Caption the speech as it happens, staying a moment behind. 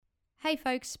Hey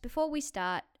folks, before we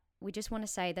start, we just want to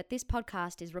say that this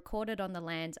podcast is recorded on the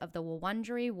lands of the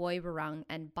Wurundjeri, Woiwurrung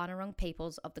and Bunurong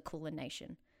peoples of the Kulin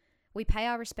Nation. We pay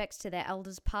our respects to their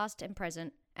elders past and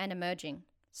present and emerging.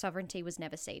 Sovereignty was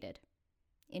never ceded.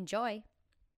 Enjoy!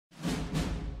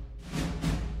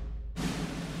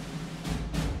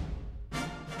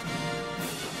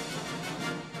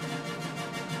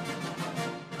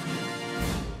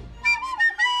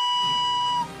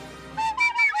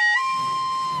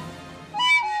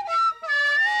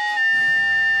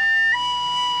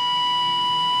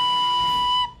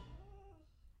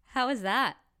 How was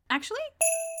that? Actually,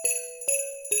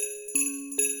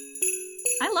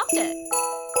 I loved it.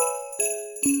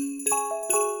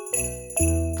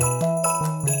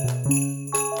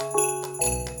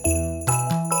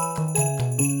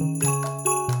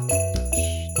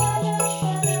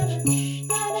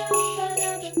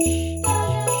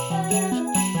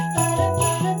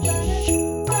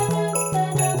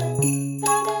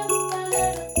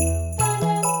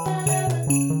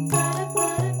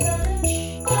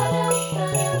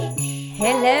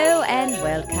 Hello and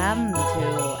welcome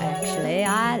to Actually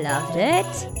I Loved It,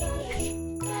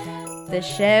 the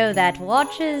show that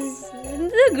watches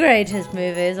the greatest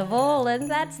movies of all, and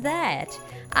that's that.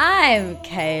 I'm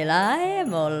Kayla,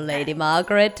 I'm old Lady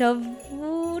Margaret of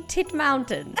Tit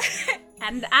Mountain.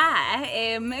 And I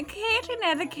am Katie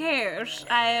Nethercash.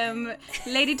 I am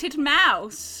Lady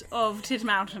Titmouse of Tit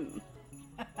Mountain.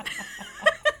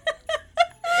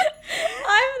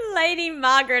 I'm Lady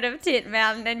Margaret of Tit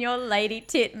Mountain and you're Lady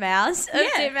Titmouse of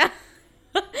Tit Mountain.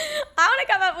 I want to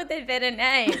come up with a better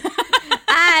name.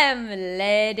 I'm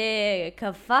Lady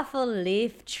Kerfuffle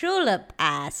Leaf Tulip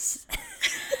Ass.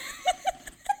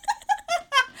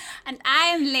 And I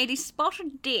am Lady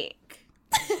Spotted Dick.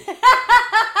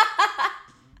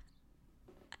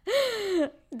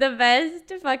 The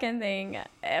best fucking thing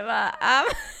ever.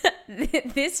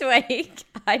 This week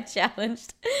I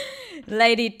challenged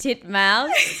Lady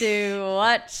Titmouse to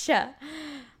watch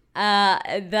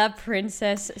The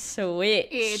Princess Switch.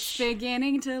 It's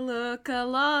beginning to look a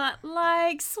lot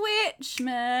like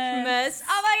Switchmas.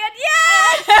 Oh my god,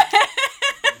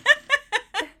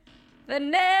 yes!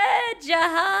 Vanessa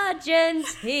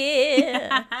Hudgens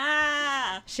here.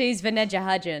 She's Vanessa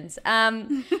Hudgens.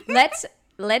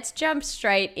 Let's jump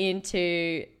straight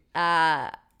into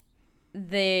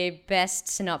the best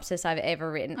synopsis I've ever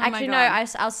written. Oh Actually, no,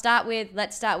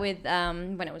 let's start with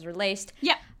when it was released.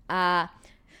 Yeah.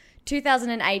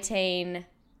 2018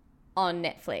 on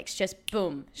Netflix. Just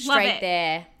boom, Love straight it.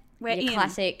 there. We're Your in.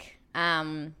 classic.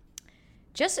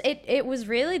 It was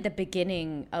really the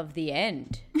beginning of the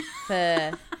end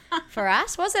for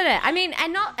us, wasn't it? I mean,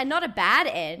 and not a bad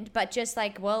end, but just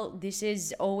like, well, this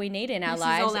is all we need in our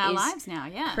lives. This is all our lives now,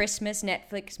 yeah. Christmas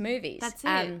Netflix movies. That's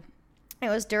it. It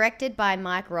was directed by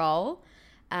Mike Roll.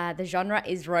 The genre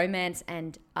is romance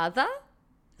and other.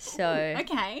 So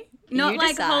Okay. Not you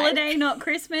like decide. holiday, not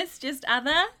Christmas, just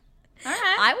other. All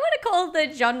right. I want to call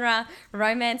the genre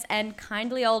romance and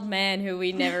kindly old man who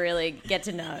we never really get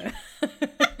to know.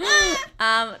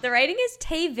 The rating is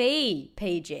TV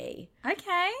PG.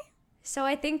 Okay. So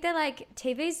I think they're like,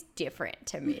 TV's different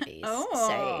to movies.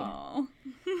 Oh.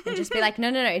 So and just be like, no,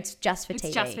 it's just for TV.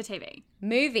 It's just for TV.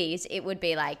 Movies, it would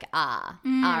be like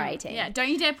R18. Yeah, don't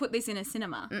you dare put this in a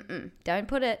cinema. Don't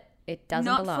put it. It doesn't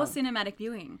Not belong. for cinematic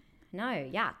viewing. No,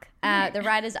 yuck. The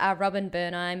writers are Robin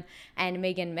Bernheim and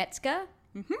Megan Metzger.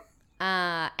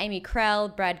 Amy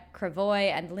Krell, Brad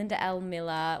Cravoy, and Linda L.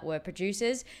 Miller were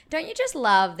producers. Don't you just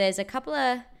love? There's a couple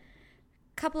of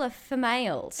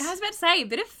females. I was about to say, a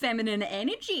bit of feminine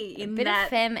energy in Bit that of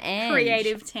femme-enge.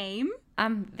 creative team.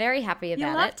 I'm very happy about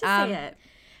You love it. to see it.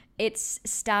 It's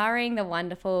starring the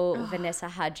wonderful Vanessa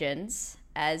Hudgens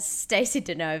as Stacey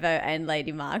DeNovo and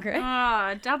Lady Margaret.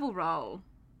 Oh, double roll.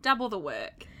 Double the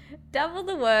work. Double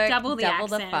the work, Double the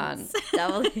fun, accents.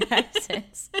 double the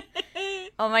accents.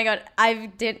 Oh my god, I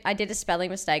did a spelling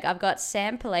mistake. I've got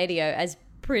Sam Palladio as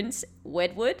Prince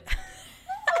Wedwood.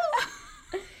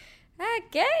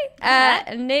 Okay.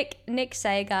 Nick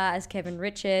Sagar as Kevin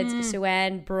Richards,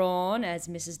 Suanne Braun as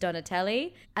Mrs.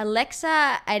 Donatelli,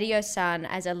 Alexa Adiosan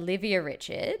as Olivia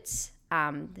Richards.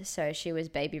 So she was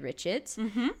Baby Richards.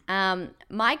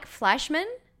 Mike Flashman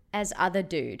as other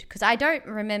dude, because I don't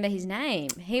remember his name.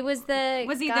 He was the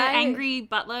Was he guy the angry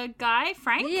butler guy,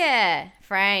 Frank? Yeah,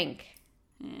 Frank,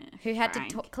 who had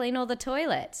Frank. to clean all the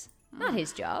toilets. Not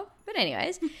his job. But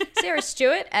anyways, Sarah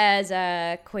Stewart as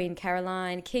Queen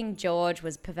Caroline, King George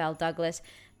was Pavel Douglas,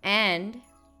 and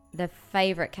the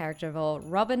favourite character of all,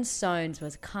 Robin Soanes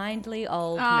was kindly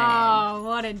old man. Oh,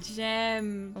 what a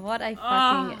gem. What a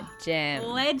fucking gem.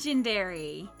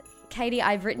 Legendary. Katie,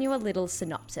 I've written you a little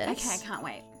synopsis. Okay, I can't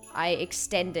wait. I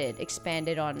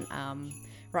expanded on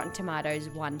Rotten Tomatoes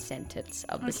one sentence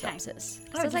of the synopsis.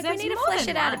 So I was like, we need to flesh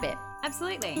it out a bit.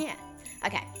 Absolutely. Yeah.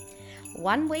 Okay.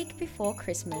 1 week before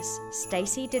Christmas,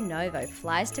 Stacey DeNovo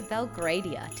flies to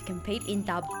Belgradia to compete in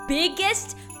the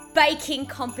biggest baking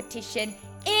competition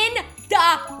in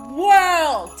the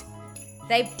world.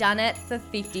 They've done it for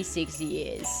 56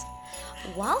 years.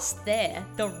 Whilst there,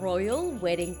 the royal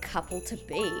wedding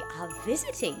couple-to-be are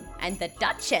visiting, and the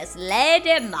Duchess,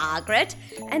 Lady Margaret,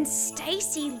 and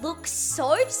Stacey look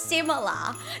so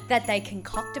similar that they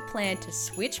concoct a plan to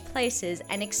switch places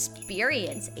and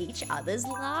experience each other's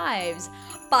lives.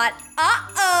 But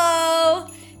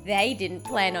uh-oh! They didn't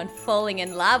plan on falling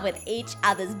in love with each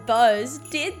other's beaux,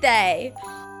 did they?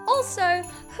 Also,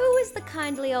 who is the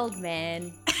kindly old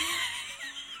man?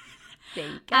 There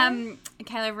you go.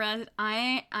 Kayla,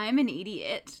 I'm an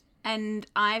idiot, and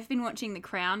I've been watching The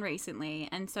Crown recently,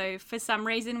 and so for some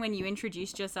reason when you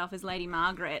introduced yourself as Lady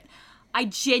Margaret, I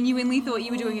genuinely thought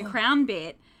you were doing a Crown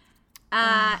bit,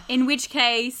 in which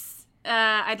case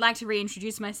I'd like to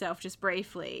reintroduce myself just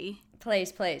briefly.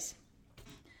 Please.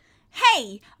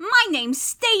 Hey, my name's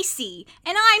Stacey,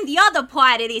 and I'm the other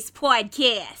part of this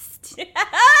podcast.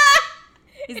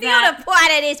 You're the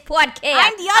part of this podcast.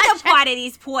 I'm the other part of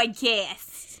this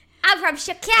podcast. I'm from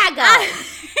Chicago.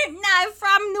 No,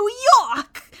 from New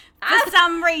York. For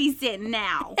some reason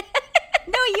now.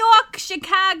 New York,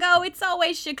 Chicago. It's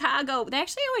always Chicago. They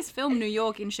actually always film New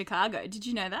York in Chicago. Did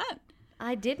you know that?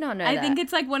 I did not know that. I think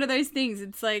it's like one of those things.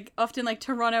 It's like often like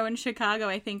Toronto and Chicago,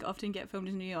 I think, often get filmed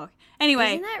in New York.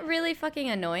 Anyway. Isn't that really fucking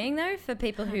annoying though for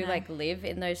people who like live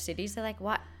in those cities? They're like,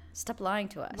 what? Stop lying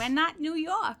to us. We're not New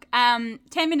York. 10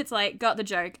 minutes late, got the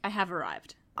joke. I have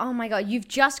arrived. Oh my God, you've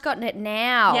just gotten it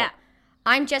now. Yeah.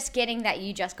 I'm just getting that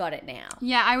you just got it now.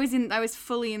 Yeah, I was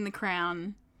fully in The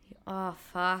Crown. Oh,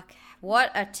 fuck.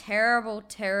 What a terrible,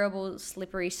 terrible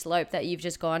slippery slope that you've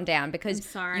just gone down, because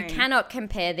you cannot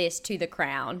compare this to The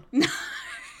Crown.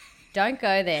 Don't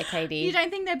go there, Katie. You don't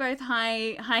think they're both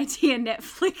high tier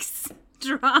Netflix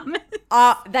dramas?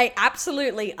 They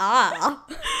absolutely are,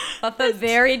 but for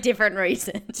very different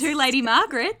reasons. Two Lady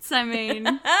Margarets, I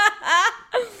mean.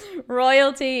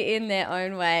 Royalty in their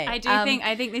own way. I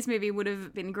think this movie would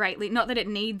have been greatly, not that it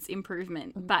needs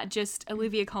improvement, but just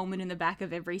Olivia Colman in the back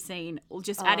of every scene,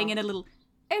 just adding in a little,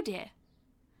 oh dear.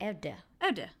 Oh dear.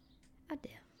 Oh dear. Oh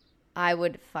dear. I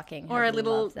would fucking or a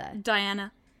little love that.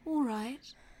 Diana. All right.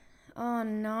 Oh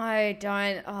no,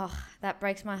 don't. Oh, that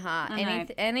breaks my heart.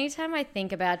 Anytime I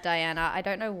think about Diana, I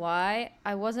don't know why.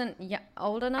 I wasn't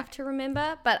old enough to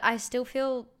remember, but I still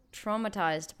feel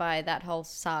traumatized by that whole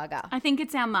saga. I think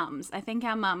it's our mums. I think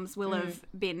our mums will have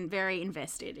been very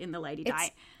invested in the Lady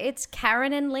Di. It's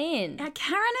Karen and Lynn.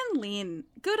 Karen and Lynn.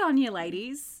 Good on you,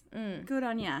 ladies. Good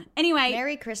on you. Anyway.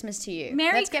 Merry Christmas to you.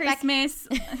 Merry Christmas.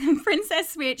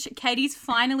 Princess Switch. Katie's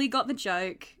finally got the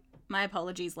joke. My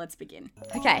apologies. Let's begin.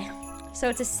 Okay. So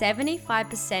it's a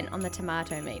 75% on the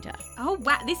tomato meter. Oh,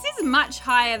 wow. This is much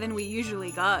higher than we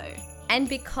usually go. And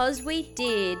because we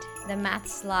did the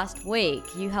maths last week,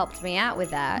 you helped me out with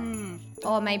that.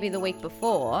 Or maybe the week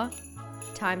before.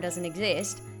 Time doesn't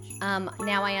exist.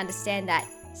 Now I understand that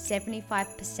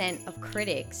 75% of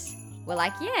critics were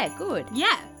like, yeah, good.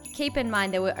 Yeah. Keep in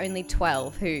mind there were only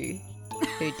 12 who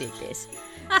did this.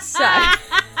 So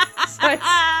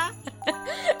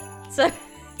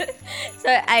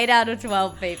 8 out of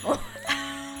 12 people.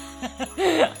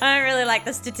 I don't really like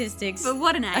the statistics. But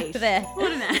what an 8. There.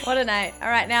 What an 8. What an 8. All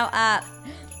right, now,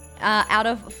 out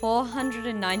of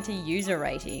 490 user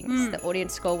ratings, the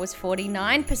audience score was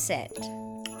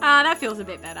 49%. That feels a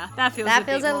bit better. That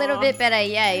feels a little bit better,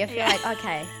 yeah. You feel like,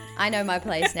 okay, I know my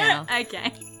place now.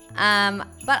 Okay.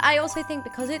 But I also think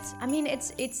because it's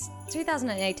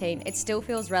 2018, it still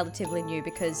feels relatively new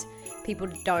because people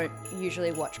don't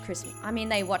usually watch Christmas. I mean,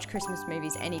 they watch Christmas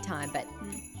movies anytime, but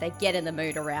they get in the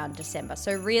mood around December.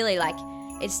 So really, like,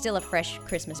 it's still a fresh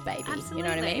Christmas baby. Absolutely. You know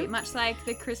what I mean? Much like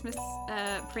the Christmas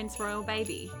Prince Royal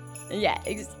baby. Yeah,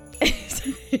 exactly.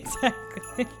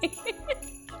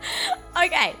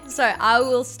 Okay, so I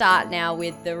will start now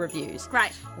with the reviews.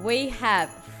 Right. We have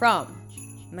from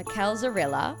Mikel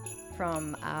Zarilla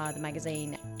from the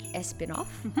magazine Espinoff.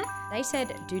 They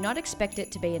said, do not expect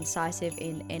it to be incisive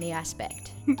in any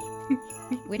aspect.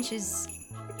 Which is,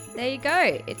 there you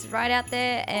go. It's right out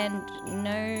there and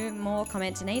no more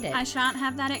comments needed. I shan't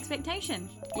have that expectation.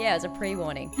 Yeah, as a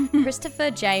pre-warning. Christopher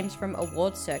James from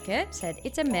Awards Circuit said,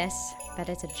 it's a mess, but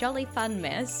it's a jolly fun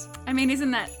mess. I mean,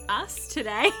 isn't that us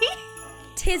today?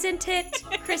 Tisn't it,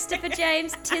 Christopher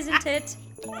James? Tisn't it?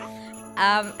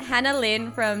 Hannah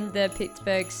Lynn from the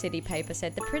Pittsburgh City paper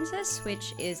said, The Princess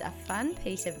Switch is a fun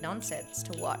piece of nonsense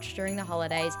to watch during the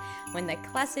holidays when the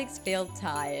classics feel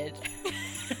tired.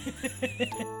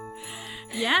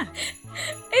 Yeah.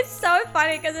 It's so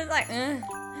funny because it's like,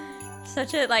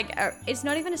 such a, like, it's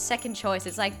not even a second choice.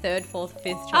 It's like third, fourth,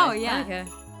 fifth choice. Oh, yeah. Like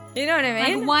you know what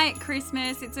I mean? Like White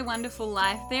Christmas, It's a Wonderful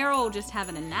Life. They're all just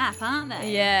having a nap, aren't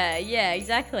they? Yeah,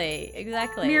 exactly.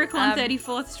 Miracle on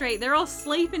 34th Street, they're all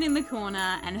sleeping in the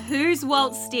corner, and who's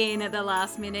waltzed in at the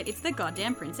last minute? It's the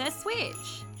goddamn Princess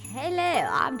Switch. Hello,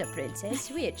 I'm the Princess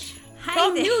Switch. Hey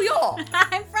From there. New York.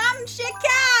 I'm from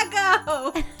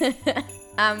Chicago.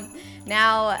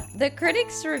 Now, the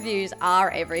critics' reviews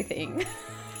are everything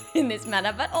in this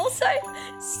matter, but also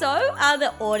so are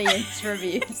the audience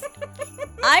reviews.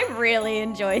 I really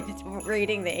enjoyed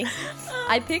reading these.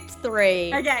 I picked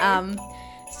 3. Okay.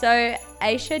 So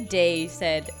Aisha D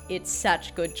said, it's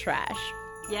such good trash.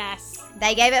 Yes.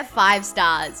 They gave it 5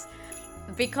 stars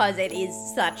because it is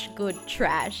such good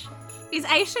trash. Is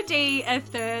Aisha D a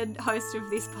third host of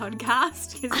this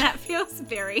podcast? Because that feels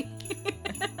very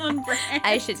on brand.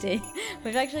 Aisha D.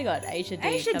 We've actually got Aisha D.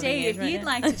 Aisha coming D, in if right you'd now.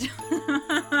 like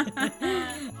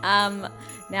to.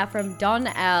 Now from Don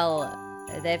L,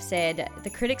 they've said, the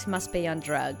critics must be on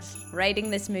drugs, rating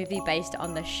this movie based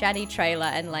on the shoddy trailer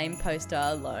and lame poster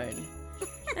alone.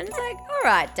 And it's like, all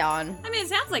right, Don. I mean, it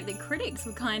sounds like the critics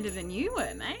were kinder than you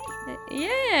were, mate.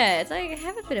 Yeah, it's like,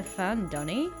 have a bit of fun,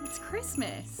 Donnie. It's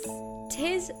Christmas.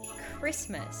 Tis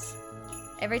Christmas.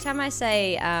 Every time I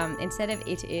say, instead of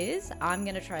it is, I'm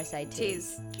going to try to say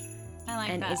tis. I like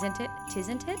And that. isn't it?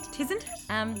 Tisn't it? Tisn't it?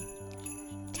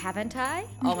 Haven't I?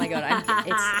 Oh my god,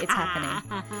 it's happening.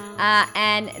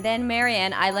 And then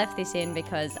Marianne, I left this in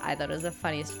because I thought it was the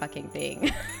funniest fucking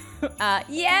thing.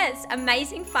 Yes,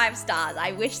 amazing 5 stars.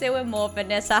 I wish there were more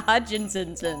Vanessa Hudgens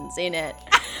in it.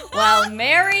 Well,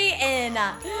 Marianne,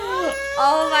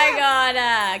 oh my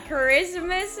god,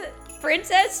 Christmas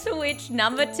Princess Switch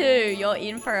number 2. You're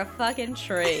in for a fucking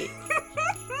treat.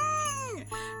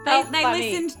 They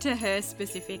funny. listened to her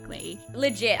specifically.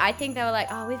 Legit, I think they were like,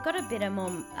 oh, we've got a bit of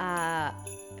more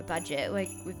budget.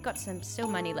 We've got some still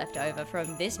money left over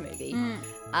from this movie.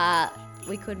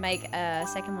 We could make a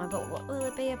second one, but what will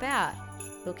it be about?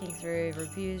 Looking through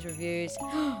reviews.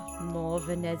 More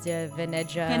Vanessa. More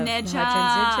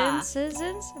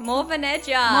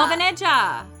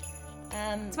Vanessa.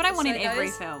 It's what I want in every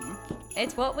film.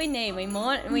 It's what we need. We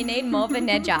need more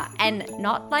Vanessa, and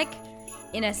not like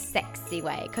in a sexy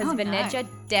way, because Vanessa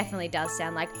definitely does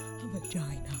sound like a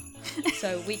vagina.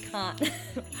 So we can't.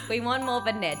 We want more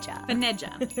Vanessa.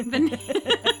 Vanessa. Do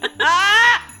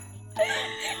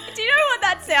you know what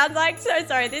that sounds like? So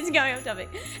sorry, this is going off topic.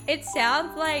 It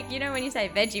sounds like, you know when you say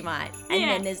Vegemite, and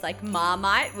then there's like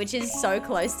Marmite, which is so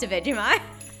close to Vegemite.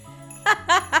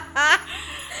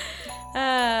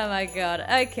 Oh my god.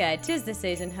 Okay, 'tis the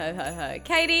season, ho ho ho.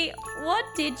 Katie, what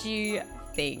did you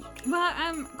think? Well,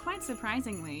 quite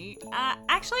surprisingly,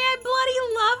 actually I bloody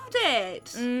loved it.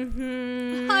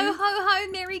 Mm-hmm. Ho ho ho,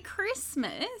 Merry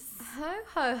Christmas. Ho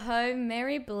ho ho,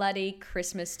 Merry bloody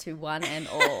Christmas to one and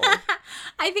all.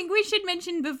 I think we should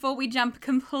mention before we jump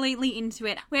completely into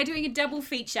it, we're doing a double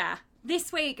feature.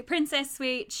 This week, Princess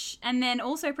Switch, and then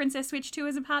also Princess Switch 2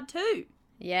 as a part 2.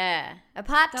 Yeah, a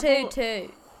part Double 2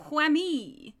 too.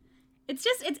 Whammy. It's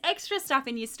extra stuff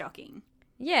in your stocking.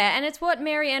 Yeah, and it's what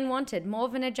Marianne wanted, more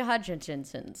Vanessa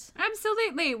Hutchinsons.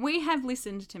 Absolutely. We have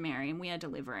listened to Mary and we are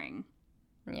delivering.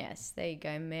 Yes, there you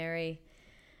go, Mary.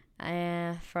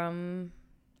 From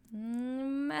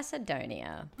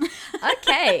Macedonia.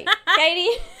 Okay,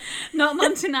 Katie. Not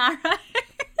Montanaro.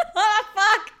 Oh,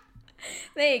 fuck.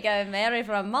 There you go, Mary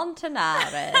from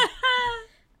Montanaro.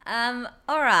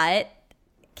 All right.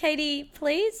 Katie,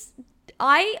 please.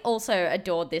 I also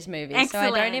adored this movie,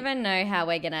 Excellent. so I don't even know how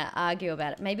we're going to argue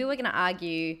about it. Maybe we're going to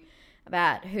argue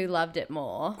about who loved it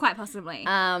more. Quite possibly.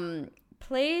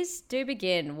 Please do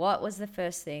begin. What was the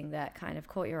first thing that kind of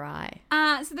caught your eye?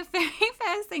 So the very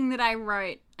first thing that I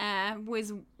wrote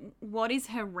was, what is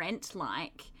her rent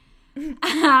like?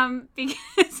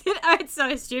 Because it's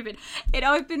so stupid. It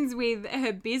opens with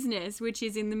her business, which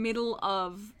is in the middle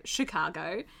of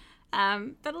Chicago.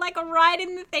 But like right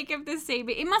in the thick of the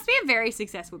CB. It must be a very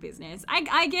successful business.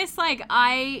 I guess like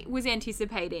I was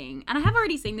anticipating, and I have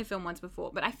already seen the film once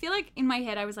before, but I feel like in my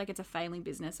head I was like, it's a failing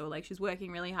business, or like she's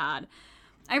working really hard.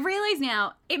 I realize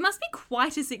now it must be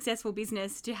quite a successful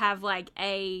business to have like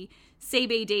a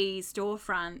CBD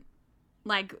storefront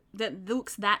like that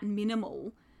looks that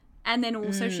minimal, and then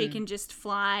also she can just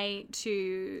fly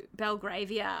to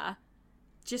Belgravia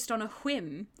just on a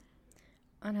whim.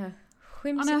 On a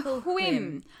whimsical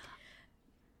whim.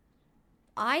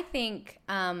 I think,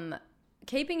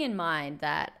 keeping in mind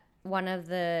that one of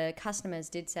the customers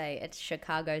did say it's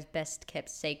Chicago's best kept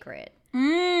secret,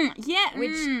 Yeah.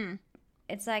 which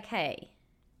it's like, hey,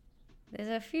 there's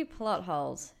a few plot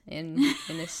holes in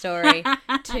this story.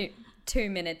 2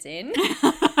 minutes in,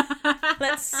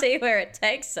 let's see where it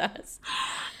takes us.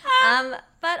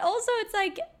 But also, it's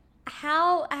like,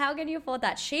 how can you afford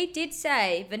that?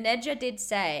 Veneja did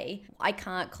say, I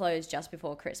can't close just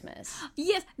before Christmas.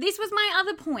 Yes, this was my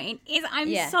other point, is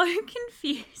I'm so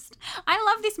confused. I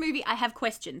love this movie. I have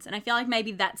questions, and I feel like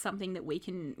maybe that's something that we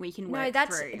can work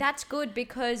through. That's good,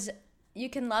 because you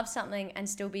can love something and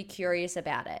still be curious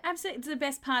about it. Absolutely. It's the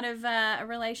best part of a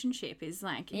relationship, is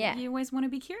like, you always want to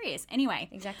be curious. Anyway.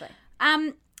 Exactly.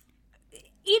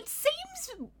 It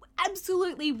seems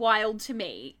absolutely wild to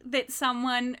me that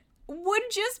someone would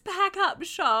just pack up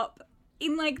shop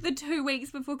in like the 2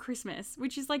 weeks before Christmas,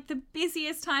 which is like the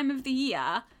busiest time of the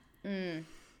year. And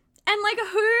like,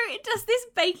 who does this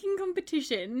baking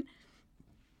competition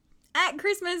at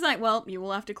Christmas? Like, well, you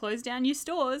will have to close down your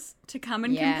stores to come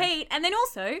and compete. And then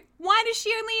also, why does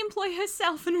she only employ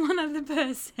herself and one other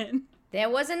person? There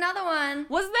was another one.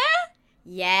 Was there?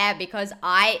 Yeah, because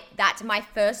that's my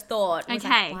first thought. Was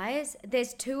like,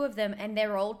 there's 2 of them and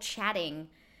they're all chatting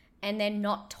and they're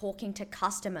not talking to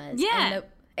customers. Yeah. And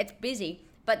it's busy,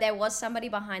 but there was somebody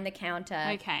behind the counter.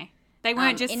 Okay. They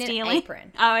weren't just in stealing? an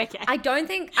apron. Oh, okay. I don't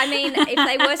think, if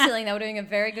they were stealing, they were doing a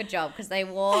very good job, because they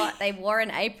wore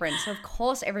an apron. So of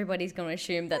course everybody's going to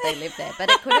assume that they live there. But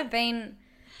it could have been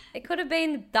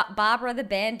Barbara the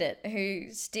Bandit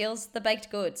who steals the baked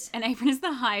goods. An apron is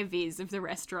the high vis of the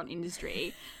restaurant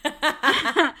industry.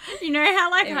 You know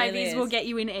how like It high really vis is. will get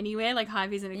you in anywhere, like high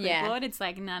vis and a Yeah. clipboard? It's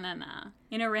like, nah.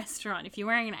 In a restaurant, if you're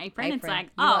wearing an apron. It's like,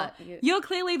 You you're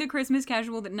clearly the Christmas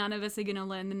casual that none of us are going to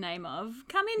learn the name of.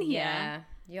 Come in here. Yeah,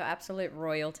 you're absolute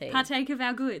royalty. Partake of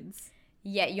our goods.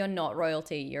 Yeah, you're not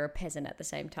royalty. You're a peasant at the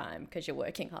same time, because you're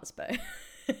working husband.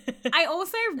 I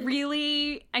also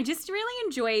I just really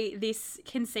enjoy this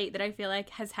conceit that I feel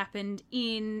like has happened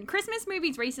in Christmas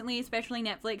movies recently, especially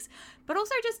Netflix, but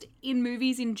also just in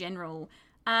movies in general.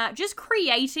 Just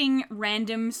creating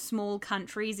random small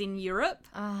countries in Europe.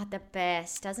 Ah, the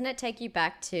best. Doesn't it take you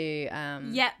back to...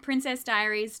 Yeah, Princess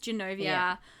Diaries, Genovia.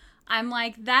 Yeah. I'm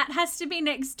like, that has to be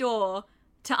next door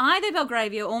to either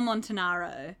Belgravia or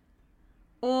Montanaro.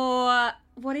 Or,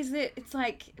 what is it? It's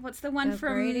like, what's the one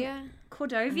Belgravia? from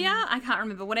Cordovia? I can't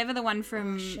remember. Whatever the one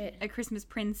from shit. A Christmas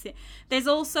Prince. There's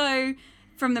also,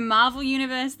 from the Marvel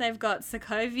Universe, they've got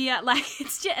Sokovia. Like,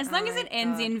 it's just, as long as it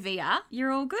ends in Via,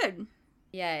 you're all good.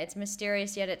 Yeah, it's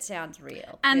mysterious, yet it sounds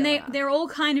real. And Real enough. they're all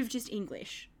kind of just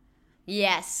English.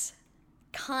 Yes.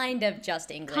 Kind of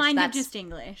just English. Kind of just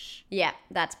English. Yeah,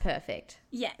 that's perfect.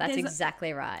 Yeah. That's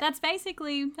exactly right. That's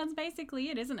basically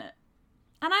it, isn't it?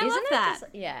 And I Isn't love it that.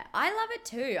 just- yeah, I love it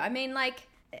too. I mean, like,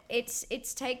 it's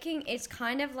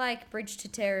kind of like Bridge to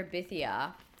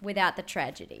Terabithia without the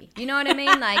tragedy. You know what I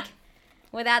mean? Like,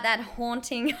 without that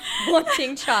haunting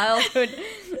childhood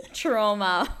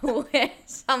trauma where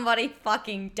somebody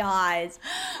fucking dies.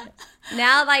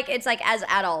 Now, like, it's like, as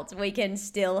adults, we can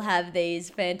still have these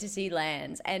fantasy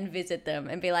lands and visit them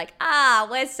and be like,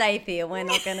 we're safe here. We're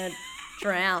not going to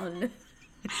drown.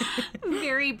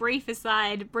 Very brief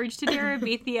aside, Bridge to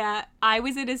Terabithia, I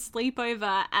was at a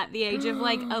sleepover at the age of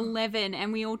like 11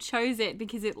 and we all chose it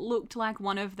because it looked like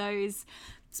one of those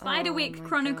Spiderwick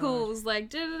Chronicles,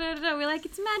 like, we're like,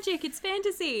 it's magic, it's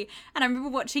fantasy. And I remember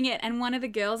watching it, and one of the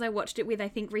girls I watched it with, I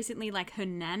think recently, like, her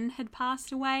nan had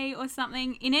passed away or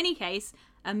something. In any case,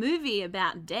 a movie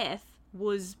about death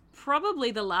was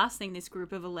probably the last thing this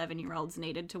group of 11-year-olds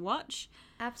needed to watch.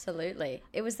 Absolutely.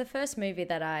 It was the first movie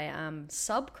that I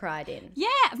sob-cried in. Yeah,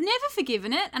 I've never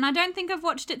forgiven it, and I don't think I've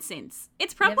watched it since.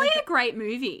 It's probably a great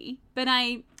movie, but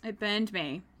it burned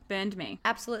me.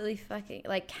 Absolutely fucking,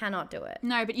 like, cannot do it.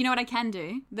 No, but you know what I can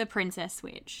do? The Princess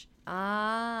Switch.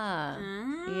 Yes.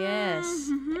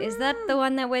 Is that the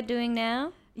one that we're doing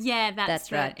now? Yeah, that's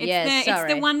right. It's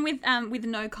Sorry. the one with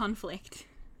no conflict.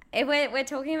 If we're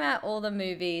talking about all the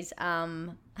movies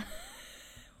that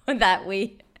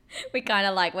we kind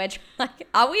of like,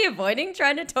 are we avoiding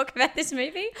trying to talk about this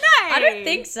movie? No. I don't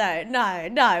think so. No.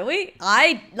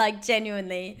 I like,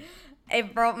 genuinely,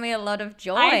 it brought me a lot of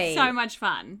joy. I had so much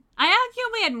fun. I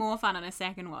arguably had more fun on a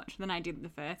second watch than I did the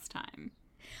first time.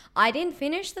 I didn't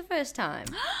finish the first time.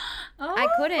 I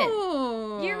couldn't.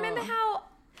 You remember how,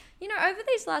 over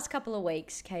these last couple of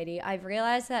weeks, Katie, I've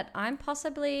realized that I'm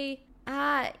possibly,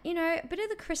 a bit of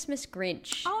the Christmas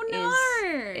Grinch. Oh, no.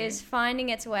 Is finding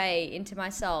its way into my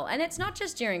soul. And it's not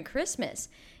just during Christmas.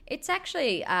 It's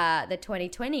actually the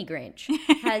 2020 Grinch.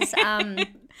 Has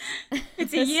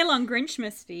It's a year-long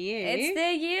Grinchmas for you. It's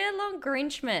the year-long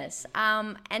Grinchmas.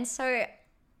 And so,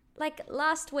 like,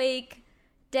 last week,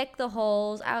 Deck the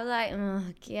Halls, I was like, oh,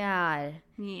 God.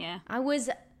 Yeah. I was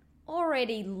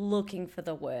already looking for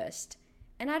the worst.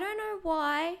 And I don't know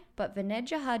why, but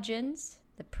Vanessa Hudgens,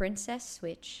 the Princess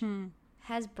Switch,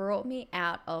 has brought me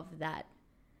out of that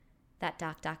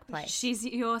dark place. She's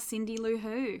your Cindy Lou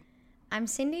Who. I'm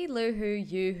Cindy Lou Who,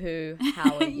 you who,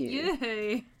 how are you?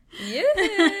 You.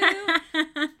 Yoo-hoo.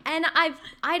 And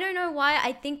I don't know why.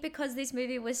 I think because this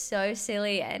movie was so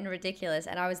silly and ridiculous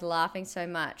and I was laughing so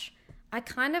much, I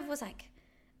kind of was like,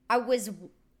 I was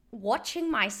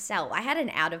watching myself. I had an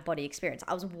out-of-body experience.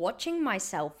 I was watching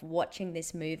myself watching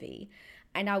this movie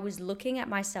and I was looking at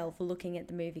myself looking at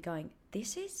the movie going,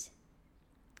 this is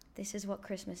what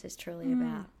Christmas is truly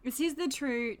about. This is the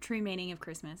true meaning of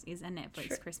Christmas, is a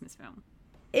Netflix Christmas film.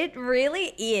 It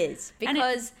really is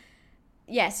because...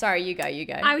 Yeah, sorry, you go.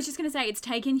 I was just going to say, it's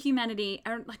taken humanity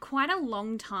quite a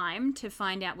long time to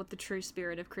find out what the true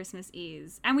spirit of Christmas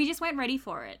is. And we just weren't ready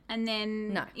for it. And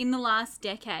then in the last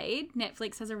decade,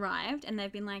 Netflix has arrived and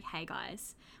they've been like, hey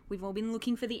guys, we've all been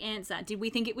looking for the answer. Did we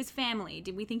think it was family?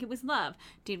 Did we think it was love?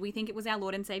 Did we think it was our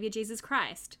Lord and Savior Jesus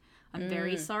Christ? I'm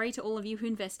very sorry to all of you who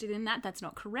invested in that. That's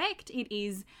not correct. It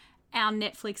is our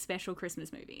Netflix special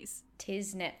Christmas movies.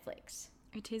 Tis Netflix.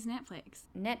 It is Netflix.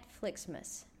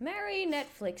 Netflixmas. Merry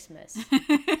Netflixmas.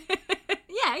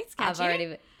 Yeah, it's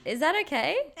catchy. Is that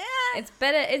okay? Yeah.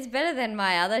 It's better than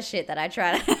my other shit that I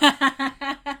try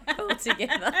to pull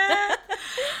together.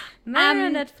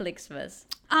 Merry Netflixmas.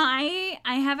 I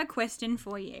have a question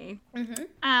for you.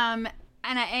 Mm-hmm.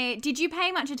 And did you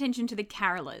pay much attention to the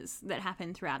carolers that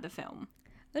happened throughout the film?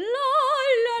 La, la,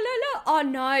 la, la. Oh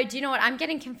no, do you know what? I'm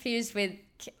getting confused with...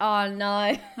 Oh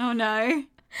no. Oh no.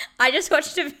 I just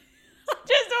watched a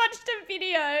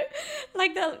video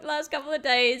like the last couple of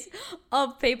days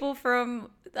of people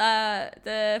from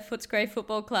the Footscray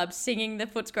Football Club singing the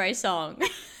Footscray song.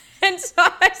 And so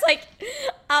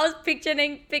I was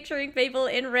picturing people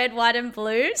in red, white and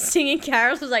blue singing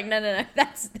carols. I was like, no,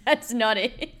 that's not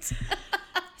it.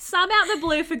 Sub out the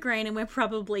blue for green and we're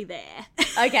probably there.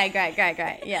 Okay,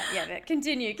 great. Yeah,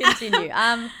 continue.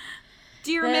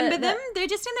 Do you remember them? They're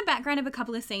just in the background of a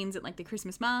couple of scenes at like the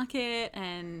Christmas market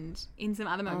and in some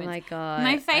other moments. Oh my God.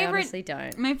 I honestly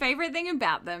don't. My favorite thing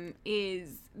about them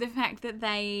is the fact that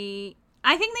I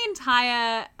think the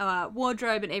entire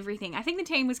wardrobe and everything, I think the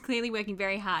team was clearly working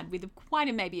very hard with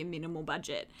maybe a minimal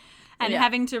budget and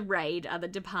having to raid other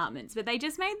departments. But they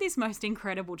just made this most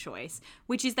incredible choice,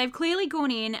 which is they've clearly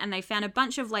gone in and they found a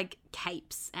bunch of like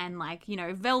capes and like, you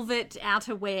know, velvet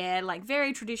outerwear, like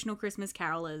very traditional Christmas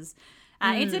carolers.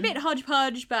 It's a bit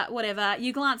hodgepodge, but whatever.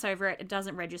 You glance over it, it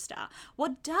doesn't register.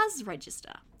 What does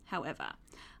register, however,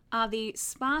 are the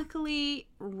sparkly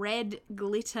red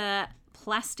glitter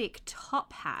plastic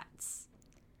top hats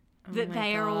that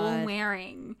they are all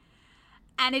wearing.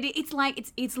 And it's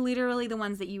literally the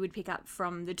ones that you would pick up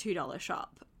from the $2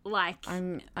 shop. Like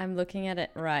I'm looking at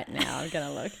it right now. I'm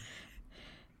gonna look.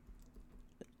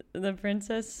 The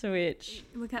Princess Switch.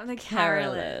 Look at the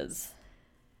carolers.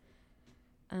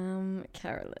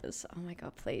 Carolers. Oh my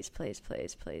God, please.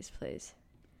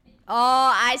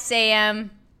 Oh, I see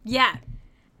him. Yeah.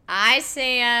 I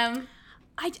see him.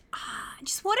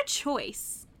 Just what a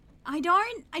choice. I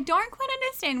don't quite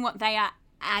understand what they are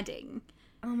adding.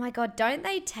 Oh my God, don't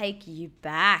they take you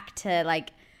back to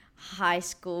like high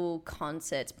school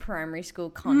concerts, primary school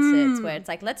concerts where it's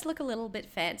like, let's look a little bit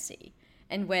fancy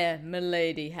and wear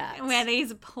milady hats. Wear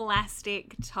these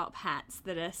plastic top hats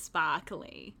that are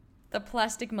sparkly. The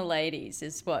plastic miladies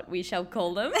is what we shall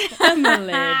call them. A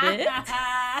milady.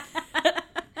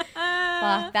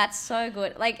 Fuck, that's so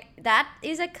good. Like, that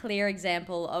is a clear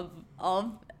example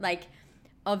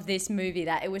of this movie,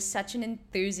 that it was such an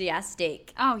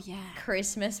enthusiastic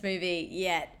Christmas movie,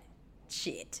 yet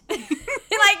shit.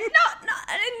 Like,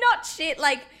 not shit,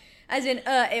 like, as in,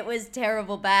 it was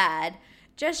terrible bad.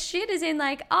 Just shit as in,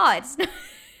 like, it's not...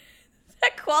 The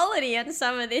quality on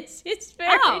some of this is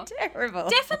very terrible.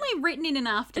 Definitely written in an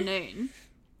afternoon.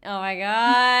 Oh my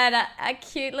God, a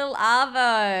cute little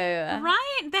Arvo.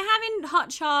 Right? They're having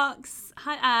hot shocks.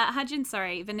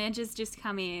 Vanessa's just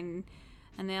come in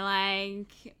and they're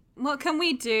like, what can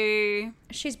we do?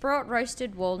 She's brought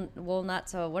roasted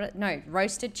walnuts or what? No,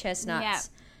 roasted chestnuts. Yeah.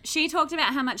 She talked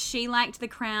about how much she liked The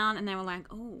Crown and they were like,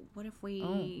 what if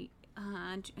we,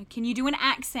 can you do an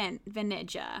accent,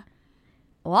 Vanessa?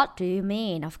 What do you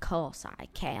mean? Of course I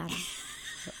can.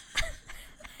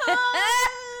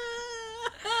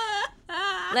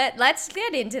 Let's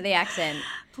get into the accent.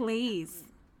 Please.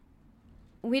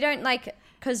 we don't like,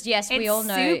 because yes, we It's all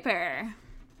know. super.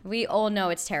 We all know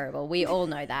it's terrible. We all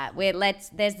know that.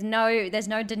 There's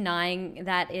no denying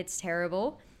that it's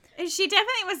terrible. She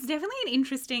was definitely an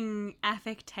interesting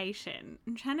affectation.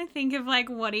 I'm trying to think of like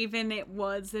what even it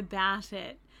was about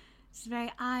it. It's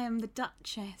very, I am the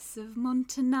Duchess of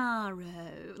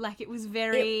Montanaro. Like it was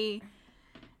very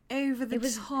over the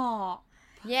top.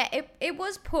 Yeah, it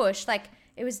was pushed. Like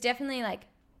it was definitely like,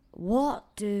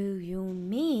 what do you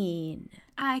mean?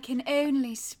 I can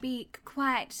only speak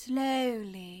quite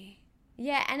slowly.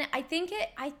 Yeah, and I think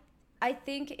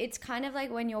it's kind of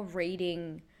like when you're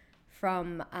reading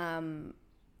from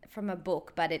a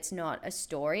book, but it's not a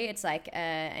story. It's like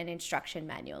an instruction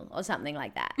manual or something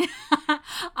like that.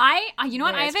 I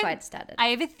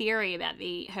have a theory about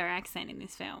her accent in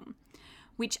this film,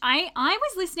 which I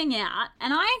was listening out,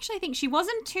 and I actually think she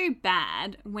wasn't too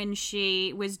bad when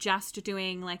she was just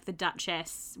doing like the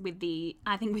Duchess with the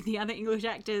other English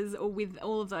actors or with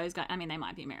all of those guys. I mean, they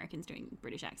might be Americans doing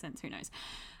British accents, who knows?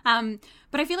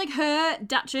 But I feel like her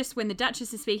Duchess, when the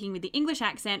Duchess is speaking with the English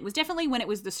accent, was definitely when it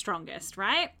was the strongest,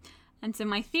 right? And so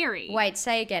my theory... Wait,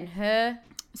 say again, her...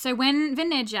 So when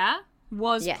Veneja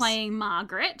was Yes. playing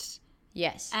Margaret...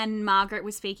 Yes. And Margaret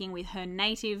was speaking with her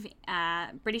native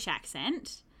British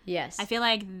accent. Yes. I feel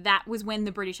like that was when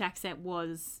the British accent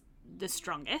was the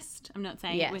strongest. I'm not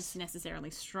saying it was Yes. necessarily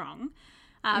strong.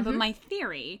 But my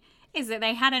theory is that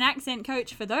they had an accent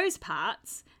coach for those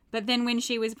parts, but then when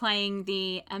she was playing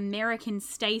the American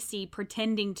Stacey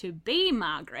pretending to be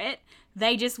Margaret,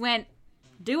 they just went,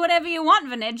 do whatever you want,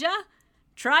 Veneja.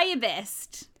 Try your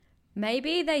best.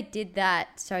 Maybe they did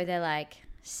that so they're like,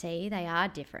 see, they are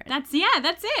different. That's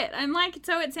it. I'm like,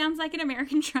 so it sounds like an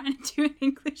American trying to do an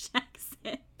English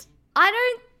accent.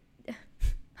 I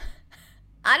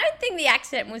don't think the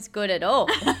accent was good at all.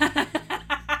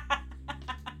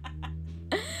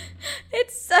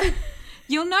 It's so...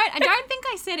 You'll note, I don't think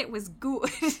I said it was good.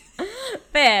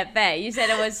 Fair. You said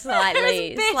it was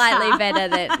slightly better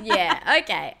than... Yeah,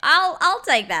 okay. I'll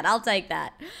take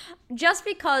that. Just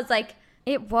because, like,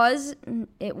 it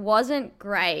wasn't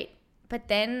great, but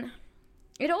then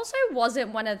it also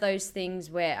wasn't one of those things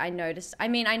where I noticed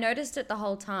it the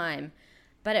whole time,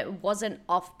 but it wasn't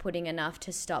off-putting enough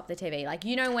to stop the TV. Like,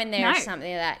 you know when there's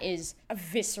something that is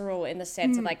visceral in the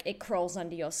sense of, like, it crawls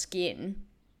under your skin.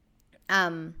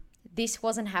 This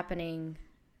wasn't happening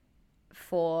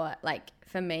for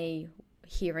me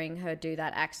hearing her do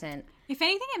that accent. If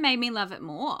anything, it made me love it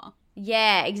more.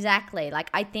 Yeah, exactly. Like,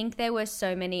 I think there were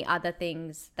so many other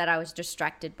things that I was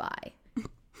distracted by.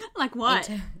 Like what?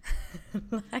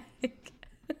 like the fact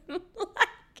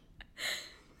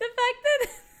that,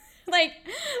 like,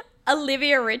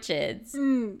 Olivia Richards,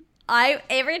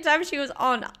 every time she was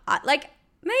on, like,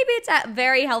 maybe it's a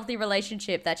very healthy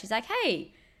relationship that she's like,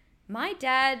 hey, my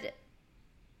dad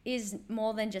is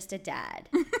more than just a dad.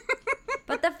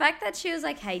 But the fact that she was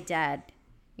like, hey, Dad,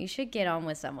 you should get on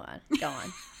with someone. Go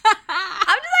on.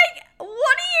 I'm just like, what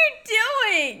are you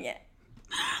doing?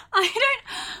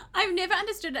 I've never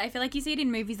understood it. I feel like you see it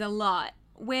in movies a lot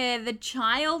where the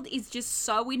child is just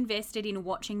so invested in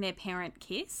watching their parent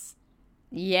kiss.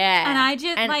 Yeah. And I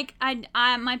just,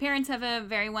 my parents have a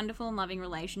very wonderful and loving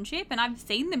relationship, and I've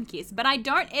seen them kiss, but I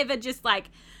don't ever just,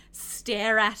 like,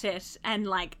 stare at it and,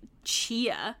 like,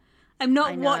 cheer. I'm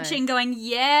not watching going,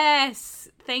 yes,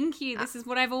 thank you. This is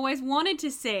what I've always wanted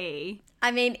to see. I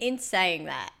mean, in saying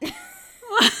that,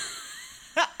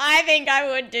 I think I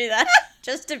would do that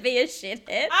just to be a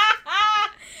shithead.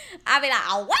 I'd be like,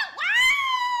 oh, wow.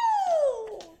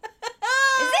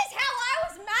 Is this how I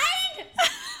was made?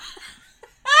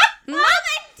 Mom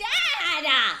and Dad.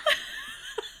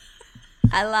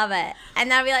 I love it.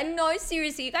 And they'll be like, no,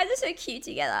 seriously, you guys are so cute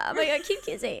together. Oh my God, keep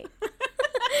kissing.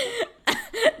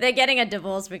 They're getting a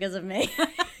divorce because of me.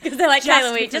 Because they're like,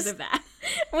 Kayla,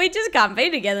 we just can't be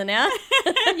together now.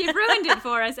 You've ruined it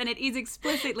for us, and it is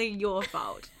explicitly your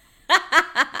fault. Yeah,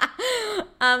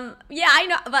 I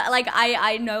know, but like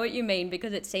I know what you mean,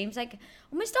 because it seems like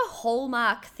almost a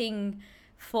hallmark thing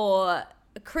for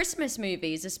Christmas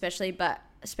movies, especially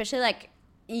like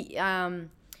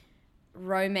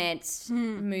romance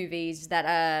movies that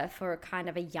are for kind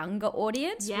of a younger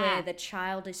audience, where the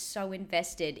child is so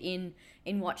invested in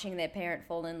watching their parent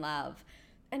fall in love.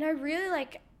 And I really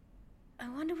I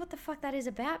wonder what the fuck that is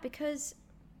about, because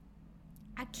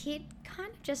a kid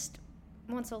kind of just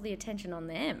wants all the attention on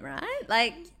them, right?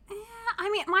 Like, yeah, I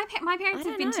mean, my parents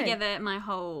have been together my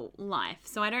whole life,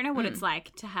 so I don't know what it's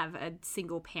like to have a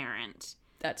single parent.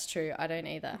 That's true. I don't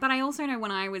either. But I also know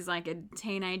when I was like a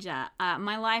teenager,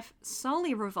 my life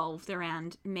solely revolved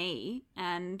around me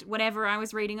and whatever I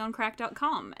was reading on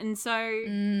crack.com. And so...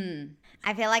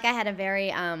 I feel like I had a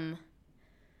very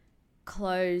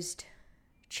closed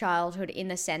childhood in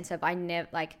the sense of I never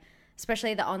like,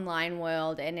 especially the online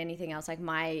world and anything else. Like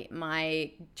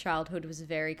my childhood was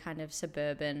very kind of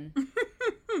suburban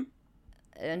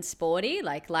and sporty,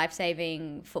 like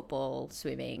life-saving football,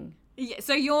 swimming. Yeah,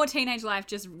 so your teenage life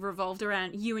just revolved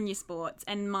around you and your sports,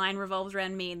 and mine revolved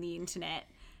around me and the internet.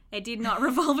 It did not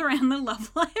revolve around the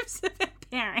love lives of our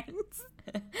parents.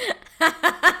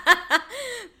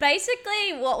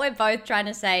 Basically, what we're both trying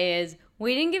to say is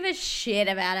we didn't give a shit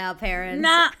about our parents.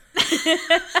 Nah.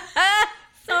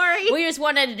 Sorry. We just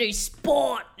wanted to do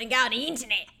sport and go on the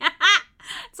internet.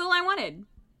 That's all I wanted.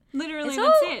 Literally,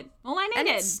 that's it. All I needed. And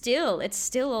it's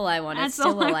still all I want. That's It's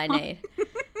still all I want. need.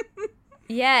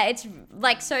 Yeah, it's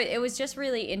like, so it was just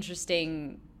really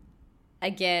interesting,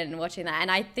 again, watching that. And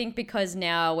I think because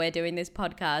now we're doing this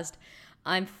podcast,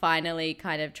 I'm finally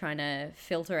kind of trying to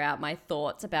filter out my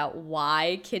thoughts about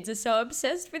why kids are so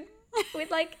obsessed with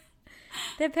like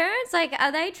their parents. Like,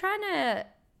 are they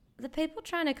the people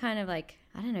trying to kind of like,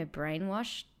 I don't know,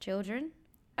 brainwash children?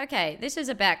 Okay, this is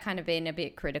about kind of being a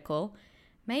bit critical.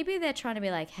 Maybe they're trying to be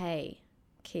like, hey,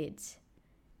 kids,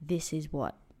 this is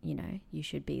what, you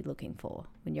should be looking for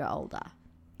when you're older.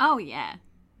 Oh, yeah.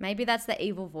 Maybe that's the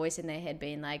evil voice in their head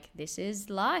being like, this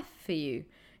is life for you.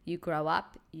 You grow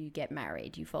up, you get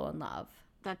married, you fall in love.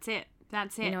 That's it.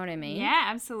 You know what I mean? Yeah,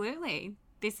 absolutely.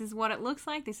 This is what it looks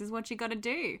like. This is what you got to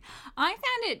do. I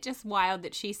found it just wild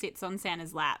that she sits on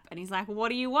Santa's lap and he's like, what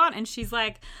do you want? And she's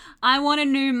like, I want a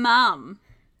new mum.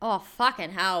 Oh,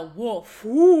 fucking hell, woof.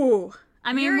 Ooh.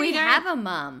 I mean, We we don't have a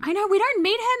mum. I know, we don't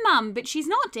meet her mum, but she's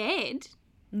not dead.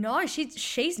 No,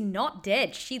 she's not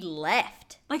dead. She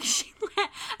left. Like,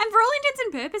 and for all intents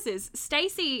and purposes,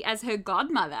 Stacey as her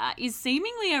godmother is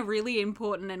seemingly a really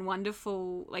important and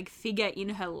wonderful, like, figure in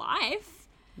her life.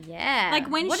 Yeah.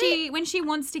 Like, when she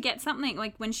wants to get something,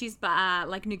 like, when she's,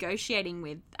 like, negotiating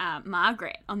with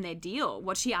Margaret on their deal,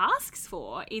 what she asks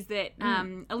for is that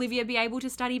Olivia be able to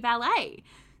study ballet.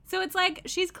 So it's like,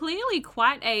 she's clearly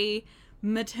quite a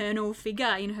maternal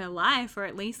figure in her life, or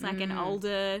at least, like, an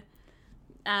older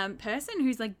person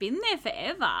who's, like, been there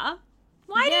forever.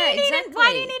 Why do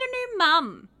you need a new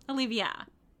mum, Olivia?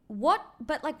 What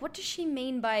does she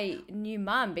mean by new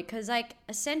mum? Because, like,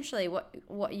 essentially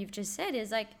what you've just said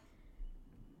is, like,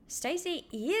 Stacey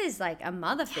is, like, a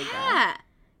mother figure. Yeah.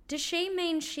 Does she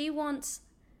mean she wants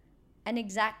an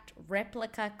exact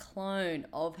replica clone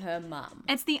of her mum?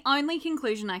 It's the only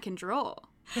conclusion I can draw.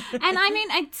 And I mean,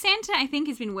 Santa, I think,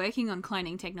 has been working on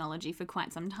cloning technology for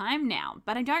quite some time now,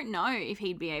 but I don't know if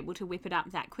he'd be able to whip it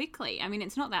up that quickly. I mean,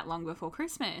 it's not that long before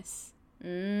Christmas.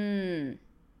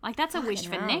 Like, that's a wish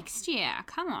for next year.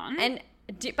 Come on.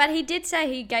 But he did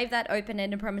say he gave that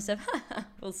open-ended promise of,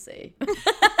 we'll see.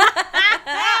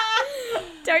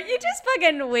 Don't you just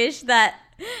fucking wish that,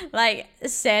 like,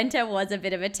 Santa was a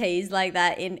bit of a tease like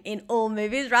that in all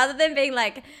movies, rather than being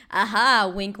like,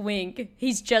 aha, wink, wink.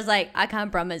 He's just like, I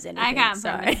can't promise anything. I can't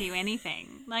promise you anything.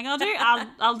 Like, I'll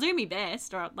do my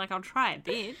best, or like I'll try a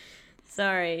bit.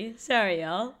 Sorry,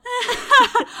 y'all.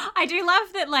 I do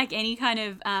love that, like, any kind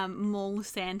of mall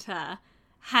Santa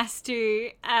has to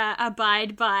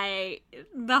abide by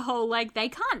the whole, like, they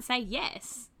can't say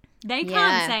yes. They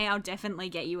can't say, I'll definitely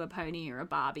get you a pony or a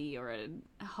Barbie or a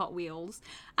Hot Wheels.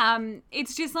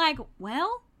 It's just like,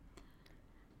 well,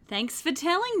 thanks for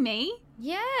telling me.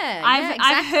 Yeah,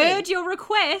 I've heard your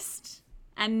request,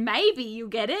 and maybe you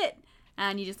get it.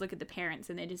 And you just look at the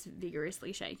parents and they're just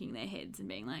vigorously shaking their heads and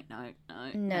being like, no.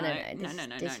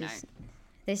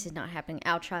 This is not happening.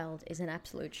 Our child is an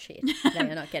absolute shit. They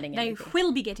are not getting anything. They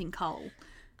will be getting coal.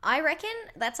 I reckon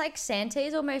that's like Santa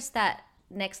is almost that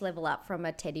next level up from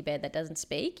a teddy bear that doesn't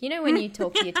speak. You know when you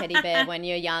talk to your teddy bear when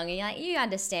you're young and you're like, you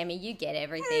understand me, you get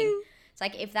everything. It's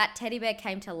like if that teddy bear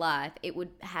came to life, it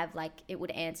would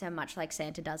answer much like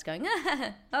Santa does, going,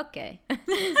 okay.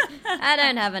 I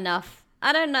don't have enough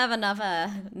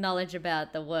knowledge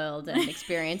about the world and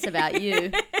experience about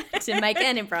you to make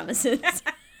any promises.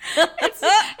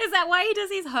 Is that why he does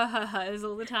his ho-ho-hos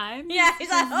all the time? Yeah, he's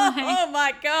like, oh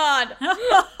my God.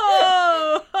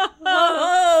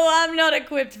 I'm not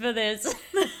equipped for this.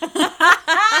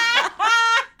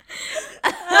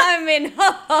 I'm in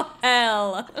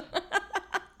hell.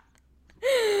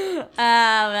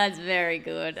 That's very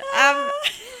good.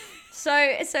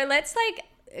 So let's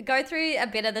like go through a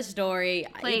bit of the story,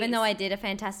 Please. even though I did a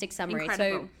fantastic summary.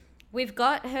 Incredible. So we've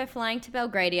got her flying to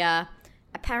Belgradia.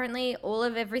 Apparently all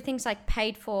of everything's like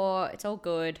paid for. It's all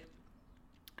good.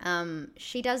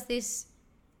 She does this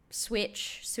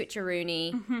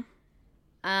switcheroony.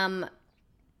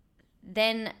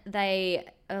 then they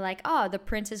are like, oh, the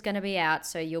prince is going to be out,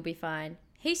 so you'll be fine.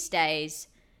 He stays.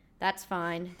 That's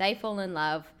fine. They fall in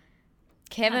love.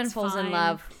 Kevin falls in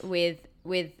love with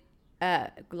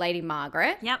Lady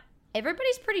Margaret. Yep.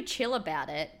 Everybody's pretty chill about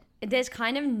it. There's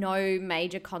kind of no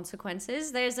major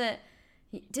consequences. Does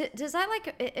that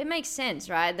like it makes sense,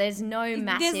 right? There's no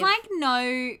massive. There's like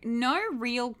no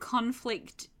real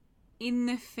conflict in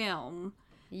the film.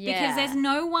 Yeah. Because there's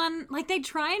no one, like they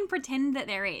try and pretend that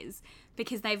there is,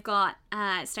 because they've got,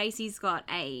 Stacey's got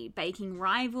a baking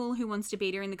rival who wants to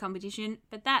beat her in the competition,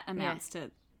 but that amounts to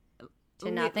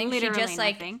nothing. Literally she just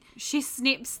nothing. She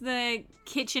snips the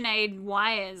KitchenAid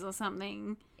wires or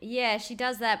something. Yeah, she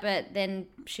does that, but then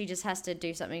she just has to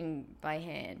do something by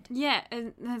hand. Yeah,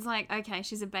 and it's like, okay,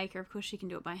 she's a baker, of course she can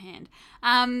do it by hand.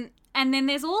 And then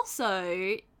there's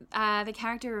also the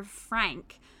character of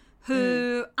Frank,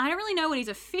 who I don't really know what his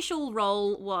official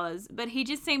role was, but he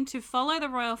just seemed to follow the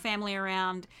royal family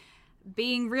around,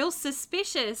 being real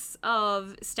suspicious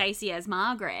of Stacey as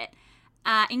Margaret,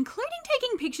 including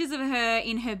taking pictures of her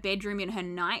in her bedroom in her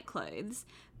night clothes,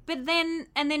 and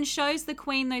then shows the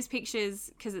Queen those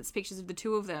pictures because it's pictures of the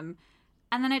two of them,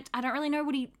 and then I don't really know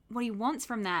what he wants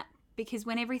from that, because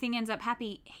when everything ends up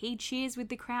happy, he cheers with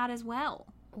the crowd as well.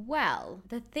 Well,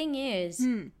 the thing is,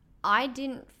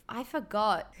 I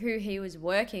forgot who he was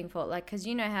working for, like, because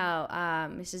you know how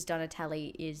Mrs.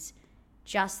 Donatelli is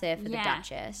just there for the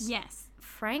Duchess. Yes.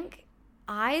 Frank,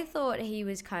 I thought he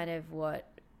was kind of what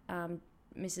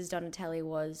Mrs. Donatelli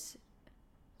was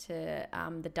to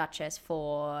the Duchess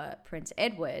for Prince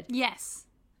Edward. Yes.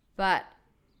 But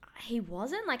he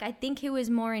wasn't. Like, I think he was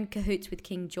more in cahoots with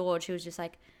King George. He was just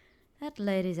like, that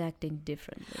lady's acting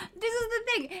differently. This is the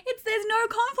thing. There's no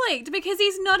conflict, because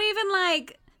he's not even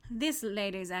like, this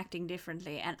lady's acting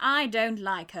differently and I don't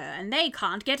like her and they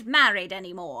can't get married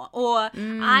anymore. Or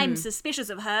I'm suspicious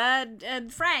of her.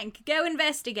 Frank, go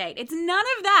investigate. It's none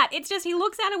of that. It's just he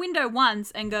looks out a window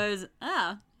once and goes,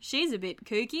 she's a bit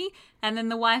kooky. And then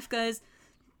the wife goes,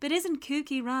 but isn't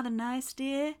kooky rather nice,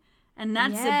 dear? And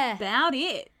that's about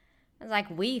it. It's like,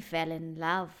 we fell in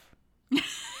love.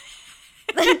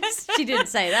 She didn't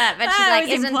say that, but she's like,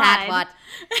 isn't that what?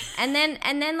 And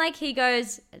then like he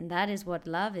goes, and that is what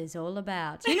love is all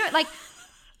about. You know, like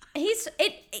he's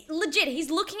legit.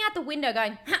 He's looking out the window,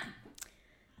 going,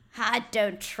 I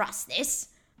don't trust this.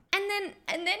 And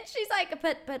then she's like,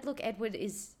 but look, Edward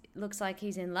looks like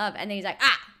he's in love, and then he's like,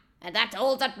 and that's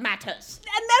all that matters.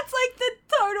 And that's like the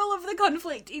total of the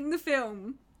conflict in the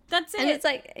film. That's it. And it's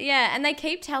like, yeah, and they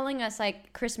keep telling us,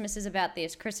 like, Christmas is about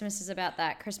this, Christmas is about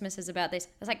that, Christmas is about this.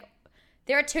 It's like,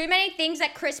 there are too many things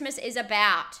that Christmas is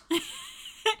about.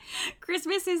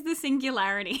 Christmas is the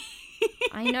singularity.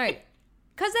 I know.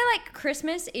 Because they're like,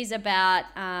 Christmas is about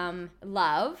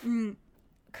love.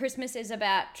 Christmas is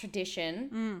about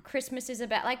tradition. Christmas is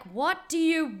about, like, what do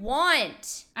you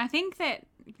want? I think that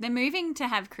they're moving to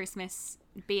have Christmas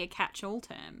be a catch-all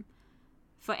term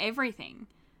for everything.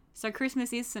 So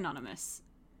Christmas is synonymous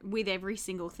with every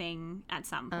single thing at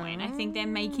some point. I think they're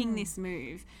making this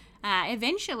move.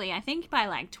 Eventually, I think by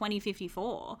like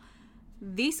 2054,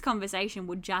 this conversation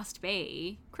would just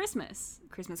be Christmas.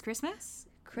 Christmas, Christmas.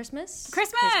 Christmas?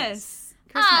 Christmas!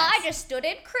 I just stood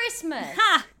in Christmas.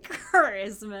 Ha!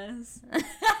 Christmas.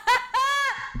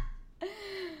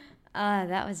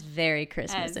 That was very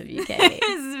Christmas of you, Katie.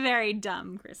 It was very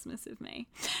dumb Christmas of me.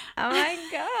 Oh my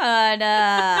god.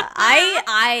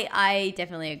 I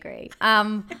definitely agree.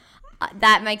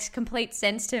 That makes complete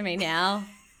sense to me now.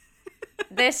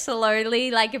 They're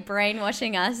slowly like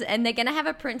brainwashing us, and they're gonna have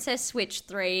a Princess Switch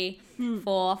 3,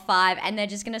 4, 5, and they're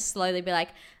just gonna slowly be like,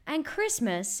 and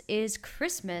Christmas is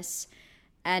Christmas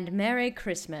and Merry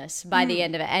Christmas by the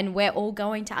end of it, and we're all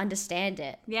going to understand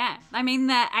it. Yeah. I mean,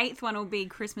 the 8th one will be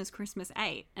Christmas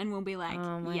 8, and we'll be like,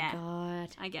 oh my god,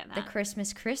 I get that. The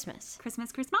Christmas. Christmas.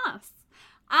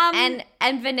 And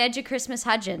Veneja Christmas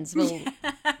Hudgens will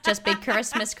just be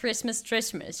Christmas.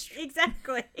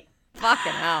 Exactly.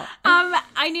 Fucking hell.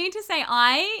 I need to say,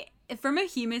 from a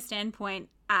humour standpoint,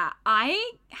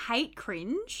 I hate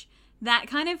cringe. That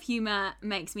kind of humour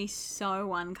makes me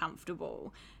so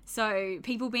uncomfortable. So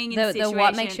people being in situations... The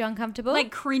what makes you uncomfortable?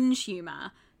 Like cringe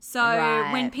humour. So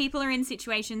when people are in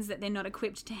situations that they're not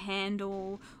equipped to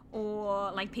handle,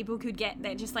 or like people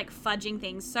they're just like fudging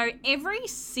things. So every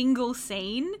single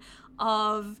scene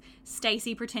of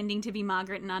Stacey pretending to be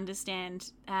Margaret and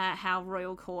understand how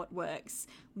royal court works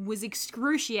was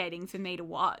excruciating for me to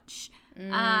watch.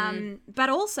 But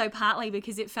also partly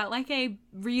because it felt like a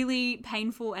really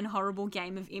painful and horrible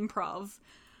game of improv,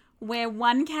 where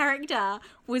one character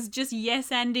was just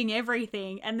yes-anding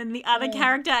everything, and then the other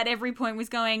character at every point was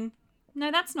going,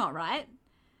 no, that's not right.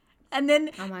 And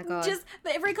then Oh my God. just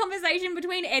every conversation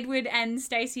between Edward and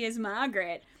Stacey as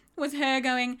Margaret was her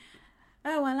going,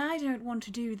 oh, well, I don't want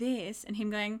to do this. And him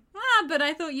going, but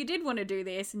I thought you did want to do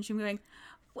this. And she going,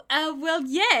 well,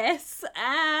 yes.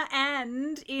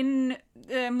 And in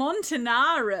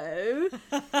Montanaro.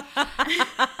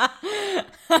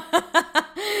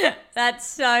 That's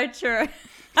so true.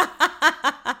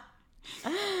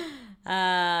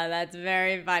 That's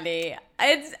very funny.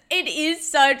 It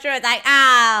is so true. It's like,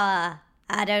 I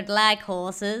don't like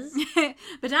horses.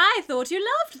 But I thought you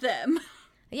loved them.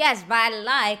 Yes, by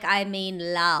like, I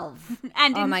mean love.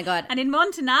 And oh my God. And in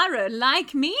Montanaro,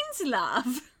 like means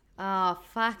love. Oh,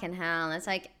 fucking hell. It's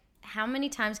like, how many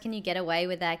times can you get away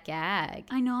with that gag?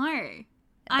 I know.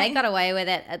 They got away with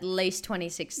it at least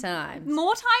 26 times.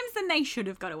 More times than they should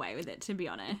have got away with it, to be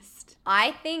honest.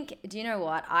 I think, do you know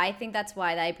what? I think that's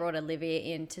why they brought Olivia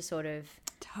in to sort of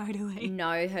Totally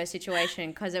know her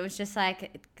situation, because it was just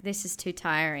like, this is too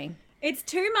tiring. It's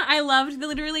too much. I loved that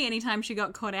literally anytime she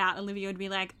got caught out, Olivia would be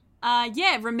like,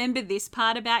 yeah, remember this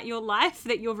part about your life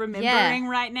that you're remembering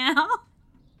right now?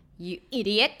 You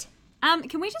idiot.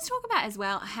 Can we just talk about as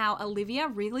well how Olivia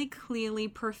really clearly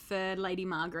preferred Lady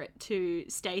Margaret to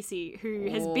Stacey, who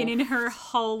has been in her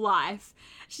whole life.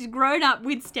 She's grown up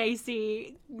with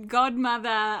Stacey,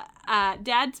 godmother,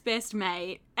 dad's best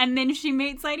mate, and then she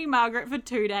meets Lady Margaret for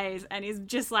 2 days and is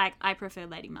just like, I prefer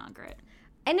Lady Margaret.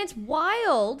 And it's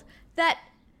wild that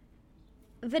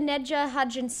Vaneja,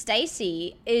 Hudge, and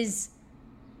Stacey is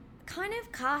kind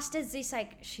of cast as this,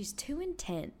 like, she's too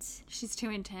intense. She's too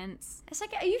intense. It's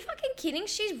like, are you fucking kidding?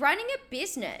 She's running a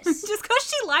business. Just because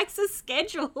she likes a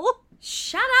schedule.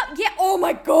 Shut up. Yeah, oh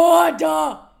my God.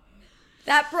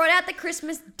 That brought out the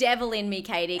Christmas devil in me,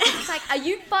 Katie. 'Cause it's like, are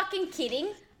you fucking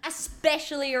kidding?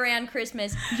 Especially around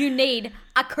Christmas, you need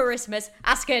a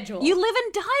schedule. You live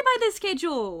and die by the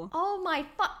schedule. Oh my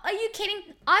fuck. Are you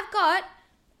kidding? I've got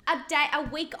a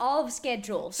week of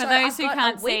schedule. For those who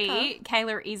can't see,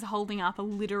 Kayla is holding up a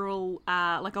literal,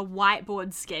 like a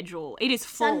whiteboard schedule. It is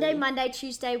full. Sunday, Monday,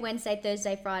 Tuesday, Wednesday,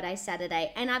 Thursday, Friday,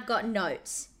 Saturday. And I've got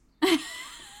notes.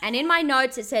 And in my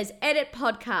notes, it says, edit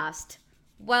podcast.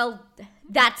 Well,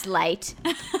 that's late.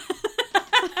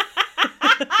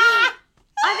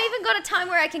 I've even got a time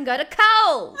where I can go to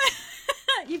Coles.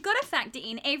 You've got to factor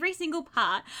in every single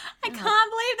part. I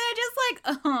can't believe they're just like,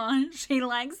 oh, she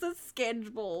likes the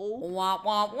schedule. Womp,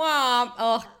 womp, womp.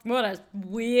 Oh, what a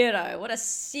weirdo. What a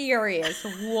serious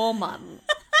woman.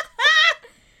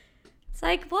 It's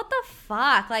like, what the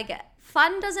fuck? Like,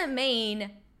 fun doesn't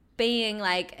mean being,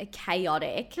 like,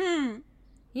 chaotic.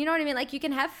 You know what I mean? Like, you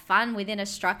can have fun within a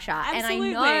structure. Absolutely.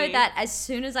 And I know that as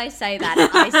soon as I say that,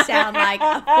 I sound like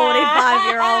a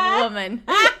 45-year-old woman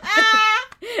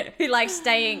who likes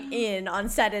staying in on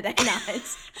Saturday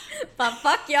nights. But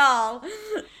fuck y'all.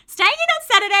 Staying in on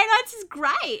Saturday nights is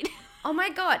great. Oh my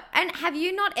God. And have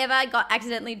you not ever got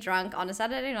accidentally drunk on a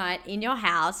Saturday night in your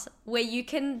house where you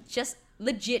can just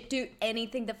legit do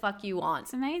anything the fuck you want?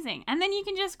 It's amazing. And then you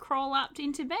can just crawl up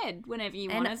into bed whenever you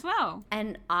want as well.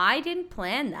 And I didn't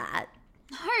plan that.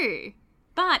 No.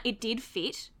 But it did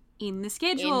fit in the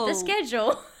schedule. In the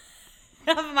schedule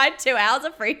of my 2 hours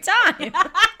of free time.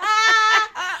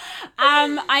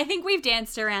 I think we've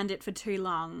danced around it for too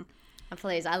long. Oh,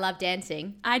 please, I love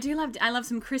dancing. I love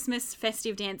some Christmas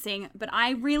festive dancing, but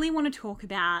I really want to talk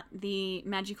about the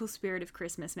magical spirit of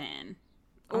Christmas Man.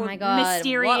 Oh my God.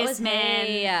 Mysterious what was man.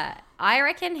 He? I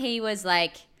reckon he was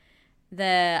like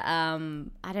the,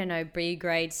 I don't know, B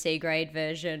grade, C grade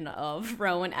version of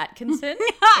Rowan Atkinson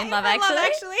in Love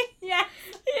Actually. Yeah.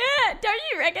 Yeah, don't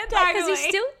you reckon? Totally.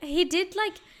 Because he did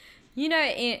like, you know,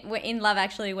 in Love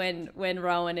Actually when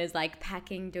Rowan is like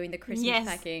packing, doing the Christmas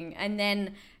packing, and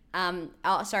then,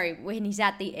 when he's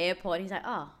at the airport, he's like,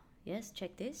 oh, yes,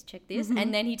 check this,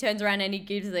 and then he turns around and he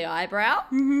gives the eyebrow.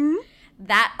 Mm-hmm.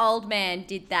 That old man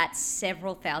did that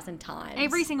several thousand times.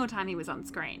 Every single time he was on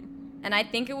screen. And I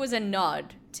think it was a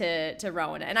nod to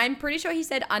Rowan. And I'm pretty sure he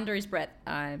said under his breath,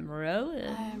 I'm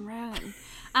Rowan. I'm Rowan.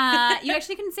 You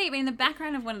actually can see it in the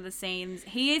background of one of the scenes.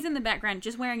 He is in the background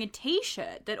just wearing a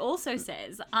T-shirt that also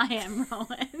says, I am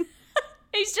Rowan.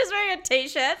 He's just wearing a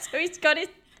T-shirt, so he's got his...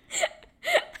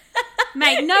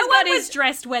 Mate, no one was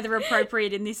dressed weather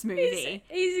appropriate in this movie.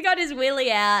 He's got his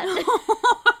willy out.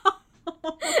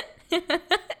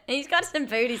 He's got some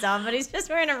booties on, but he's just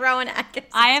wearing a Rowan Atkinson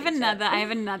I have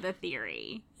t-shirt. another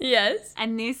theory. Yes.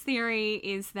 And this theory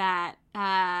is that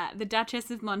the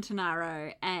Duchess of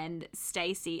Montanaro and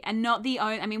Stacey are not the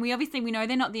only... I mean, we know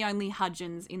they're not the only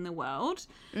Hudgens in the world.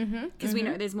 Because we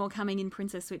know there's more coming in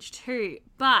Princess Switch too.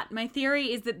 But my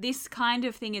theory is that this kind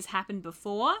of thing has happened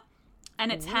before.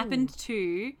 and it's happened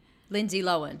to Lindsay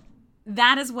Lohan.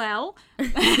 that as well.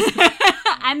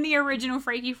 And the original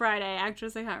Freaky Friday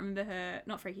actress, I can't remember her,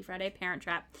 not Freaky Friday, Parent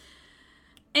Trap.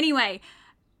 Anyway,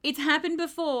 it's happened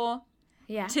before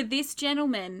Yeah. to this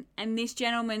gentleman and this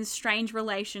gentleman's strange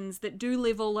relations that do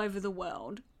live all over the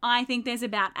world. I think there's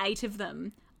about 8 of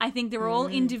them. I think they're all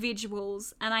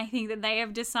individuals, and I think that they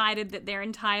have decided that their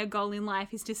entire goal in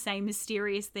life is to say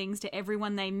mysterious things to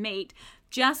everyone they meet,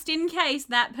 just in case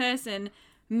that person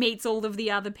meets all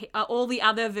the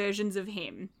other versions of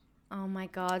him. Oh my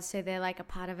God. So they're like a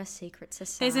part of a secret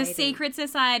society. There's a secret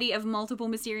society of multiple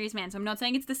mysterious men. So I'm not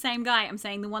saying it's the same guy. I'm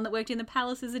saying the one that worked in the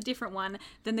palace is a different one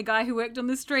than the guy who worked on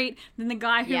the street, than the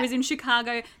guy who was in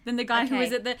Chicago, than the guy who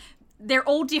was at the... They're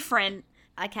all different.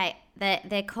 Okay.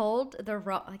 They're called the...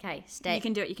 Okay, stay. You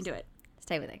can do it. You can do it.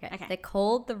 Stay with it. Okay. Okay. They're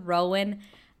called the Rowan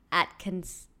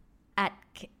Atkinsons.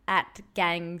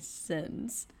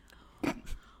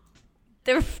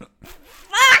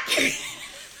 Fuck!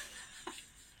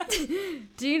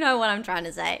 Do you know what I'm trying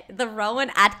to say? The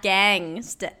Rowan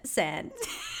Atkinsons.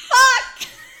 Fuck!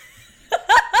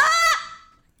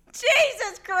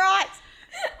 Jesus Christ!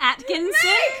 Atkinson?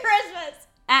 Merry Christmas!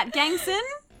 Atgangson?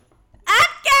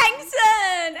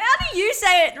 Atkinson! How do you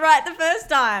say it right the first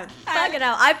time? Fucking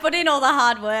hell, I put in all the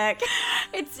hard work.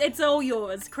 It's all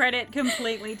yours. Credit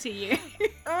completely to you.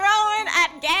 Rowan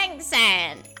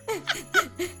Atkinson.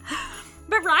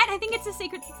 But right, I think it's a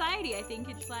secret society. I think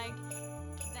it's like...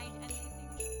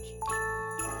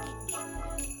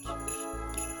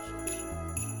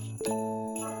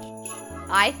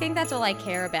 I think that's all I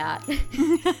care about.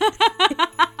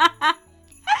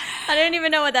 I don't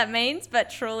even know what that means,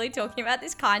 but truly talking about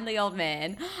this kindly old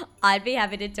man, I'd be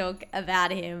happy to talk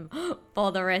about him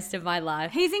for the rest of my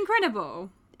life. He's incredible.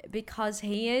 Because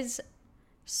he is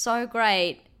so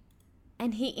great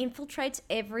and he infiltrates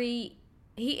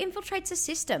the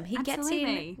system. He gets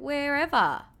Absolutely. in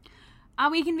wherever. Are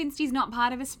we convinced he's not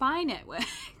part of a spy network?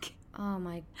 Oh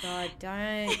my God,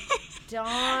 don't. He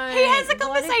has a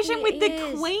conversation with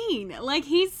the Queen. Like,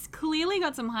 he's clearly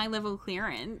got some high-level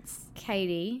clearance.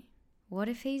 Katie, what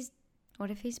if he's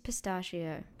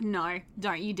pistachio? No,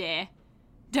 don't you dare.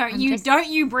 Don't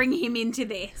you bring him into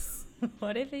this.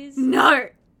 What if he's No.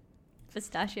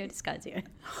 pistachio disguisio?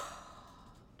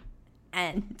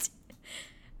 And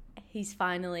he's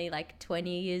finally like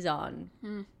 20 years on.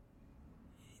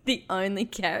 The only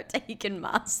character he can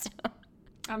master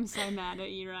I'm so mad at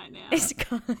you right now. is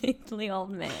kindly old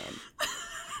man.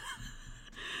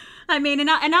 I mean,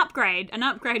 an upgrade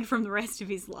from the rest of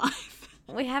his life.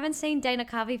 We haven't seen Dana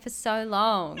Carvey for so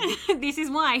long. This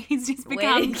is why he's just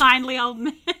become kindly old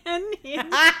man in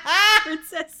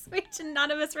Princess Switch, and none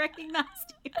of us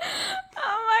recognised him.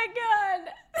 Oh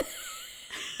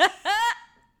my God.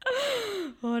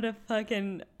 What a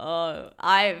fucking... Oh,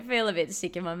 I feel a bit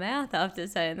sick in my mouth after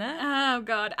saying that. Oh,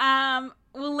 God.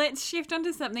 Well, let's shift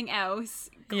onto something else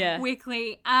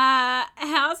quickly.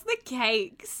 How's the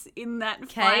cakes in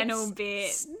that final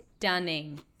bit?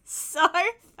 Stunning. So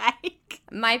fake.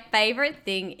 My favourite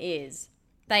thing is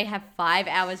they have 5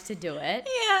 hours to do it.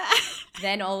 Yeah.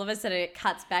 Then all of a sudden it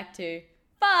cuts back to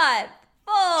 5,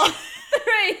 4, 3,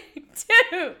 2,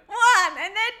 1,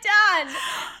 and they're done.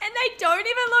 And they don't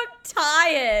even look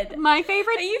tired. My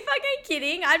favourite... Are you fucking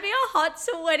kidding? I'd be a hot,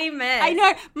 sweaty mess. I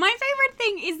know. My favourite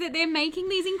thing is that they're making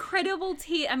these incredible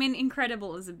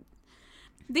incredible is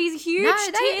these huge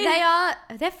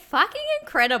they're fucking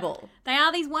incredible. They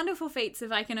are these wonderful feats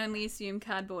of, I can only assume,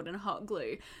 cardboard and hot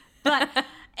glue. But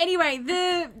anyway,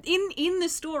 in the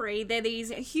story, they're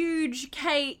these huge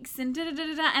cakes and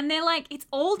and they're like, it's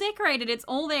all decorated, it's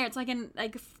all there. It's like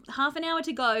half an hour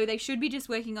to go. They should be just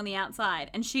working on the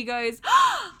outside. And she goes,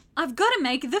 oh, I've got to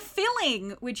make the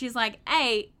filling, which is like,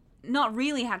 A, not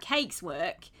really how cakes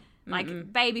work.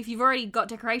 Like, babe, if you've already got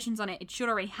decorations on it, it should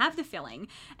already have the filling.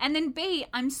 And then B,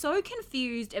 I'm so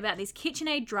confused about this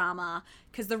KitchenAid drama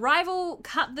because the rival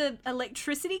cut the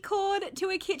electricity cord to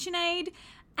a KitchenAid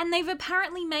and they've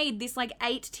apparently made this like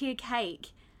 8-tier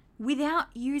cake without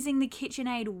using the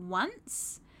KitchenAid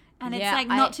once. And it's like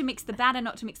not to mix the batter,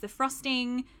 not to mix the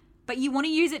frosting, but you want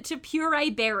to use it to puree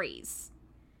berries.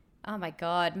 Oh my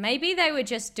God. Maybe they were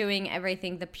just doing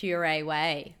everything the puree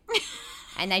way.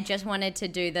 And they just wanted to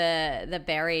do the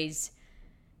berries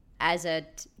as a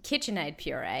KitchenAid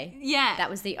puree. Yeah. That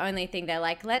was the only thing. They're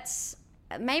like, let's,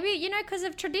 maybe, because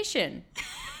of tradition.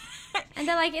 And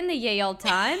they're like, in the ye old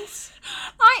times,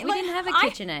 we didn't have a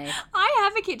KitchenAid. I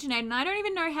have a KitchenAid and I don't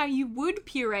even know how you would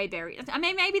puree berries. I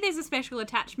mean, maybe there's a special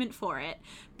attachment for it.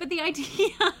 But the idea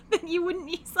that you wouldn't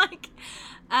use like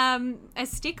a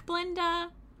stick blender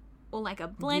or like a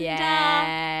blender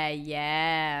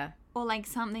Yeah. or like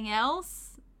something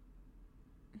else.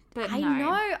 But I no.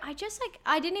 know. I just like,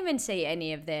 I didn't even see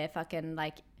any of their fucking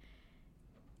like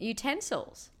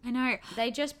utensils. I know. They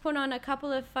just put on a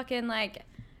couple of fucking like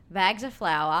bags of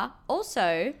flour.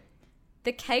 Also,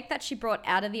 the cake that she brought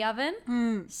out of the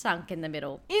oven sunk in the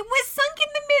middle. It was sunk in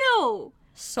the middle.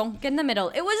 Sunk in the middle.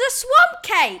 It was a swamp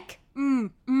cake.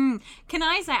 Can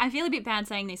I say, I feel a bit bad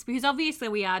saying this because obviously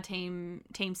we are team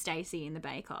Stacey in the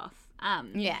Bake Off.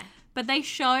 Yeah. But they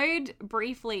showed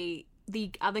briefly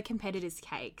the other competitors'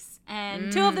 cakes,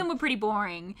 and two of them were pretty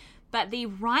boring. But the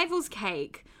rivals'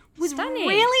 cake was Stunning.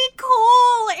 really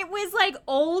cool. It was like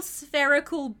all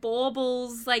spherical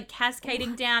baubles like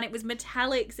cascading down. It was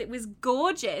metallics. It was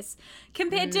gorgeous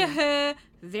compared to her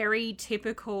very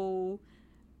typical,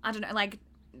 I don't know, like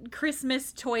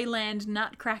Christmas Toyland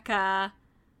Nutcracker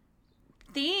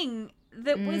thing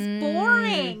that was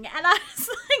boring. And I was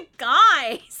like,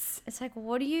 guys. It's like,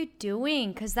 what are you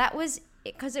doing? Because it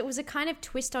was a kind of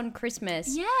twist on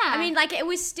Christmas. Yeah. I mean, like, it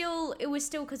was still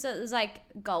because it was like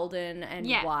golden and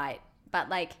white, but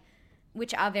like,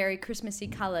 which are very Christmassy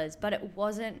colors, but it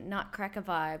wasn't Nutcracker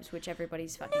vibes, which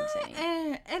everybody's fucking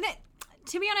saying. And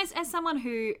to be honest, as someone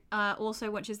who also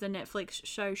watches the Netflix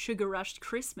show Sugar Rush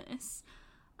Christmas,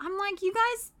 I'm like, you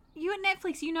guys, you at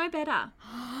Netflix, you know better.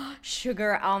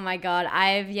 Sugar, oh my God.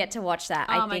 I've yet to watch that.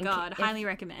 Oh my God, highly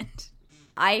recommend.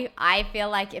 I feel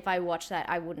like if I watched that,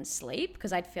 I wouldn't sleep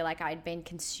because I'd feel like I'd been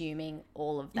consuming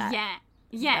all of that.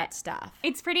 That stuff.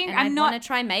 It's pretty. And I'd want to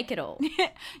try and make it all.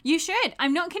 You should.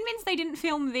 I'm not convinced they didn't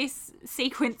film this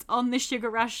sequence on the Sugar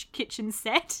Rush kitchen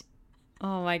set.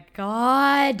 Oh my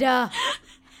God.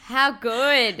 How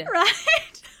good.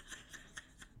 Right?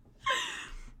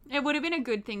 It would have been a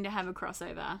good thing to have a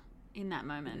crossover in that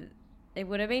moment. It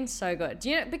would have been so good. Do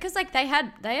you know, because like they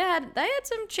had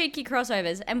some cheeky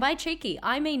crossovers, and by cheeky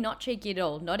I mean not cheeky at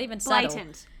all, not even subtle.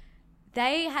 Blatant.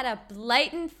 They had a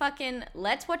blatant fucking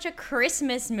let's watch a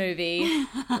Christmas movie.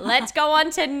 Let's go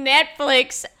on to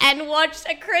Netflix and watch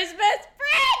a Christmas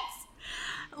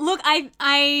Prince. Look,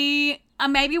 I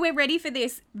maybe we're ready for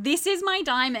this. This is my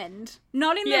diamond,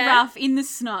 not in the rough, in the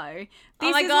snow.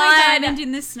 This my is God. my diamond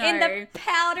in the snow. In the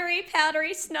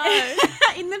powdery snow.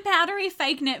 In the powdery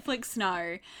fake Netflix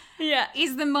snow. Yeah.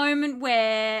 Is the moment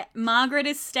where Margaret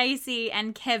as Stacey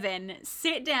and Kevin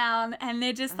sit down and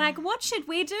they're just like, what should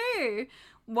we do?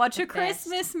 Watch a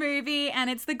Christmas movie, and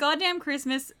it's the goddamn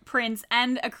Christmas Prince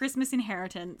and A Christmas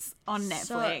Inheritance on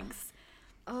Netflix.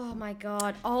 Oh my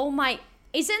God. Oh my.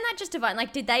 Isn't that just divine?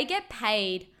 Like, did they get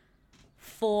paid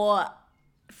for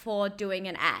doing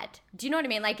an ad? Do you know what I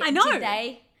mean? Like, I know. Did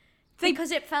they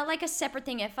because it felt like a separate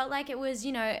thing. It felt like it was,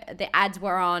 you know, the ads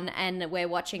were on and we're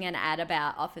watching an ad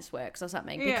about Officeworks or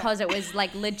something because it was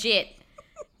like legit.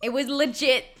 It was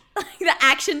legit. Like the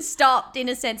action stopped in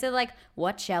a sense of like,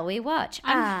 what shall we watch?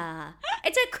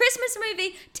 It's a Christmas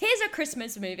movie. 'Tis a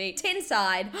Christmas movie.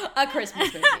 Tinside, a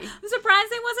Christmas movie. I'm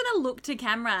surprised there wasn't a look to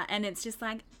camera and it's just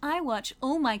like, I watch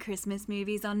all my Christmas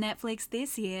movies on Netflix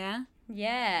this year.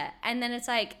 Yeah. And then it's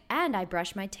like, and I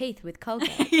brush my teeth with Colgate.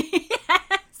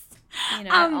 Yes. You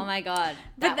know, oh my God.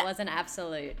 That was an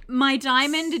absolute. My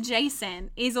diamond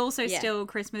adjacent is also still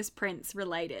Christmas Prince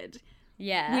related.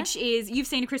 Yeah. Which is, you've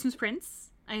seen A Christmas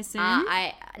Prince, I assume?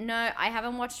 I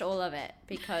haven't watched all of it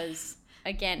because,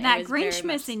 again, that it was very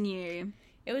Grinchmas in you.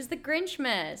 It was the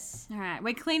Grinchmas. All right,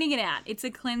 we're cleaning it out. It's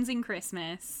a cleansing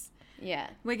Christmas. Yeah.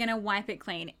 We're going to wipe it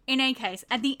clean. In any case,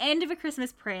 at the end of A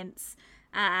Christmas Prince,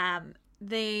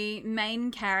 the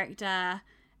main character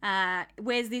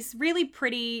wears this really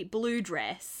pretty blue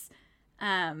dress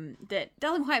that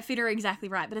doesn't quite fit her exactly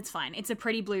right, but it's fine. It's a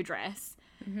pretty blue dress.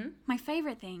 Mm-hmm. My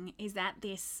favourite thing is that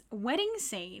this wedding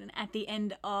scene at the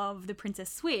end of The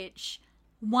Princess Switch,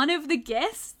 one of the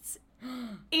guests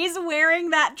is wearing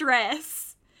that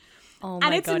dress. Oh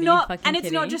my and God,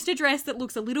 it's not just a dress that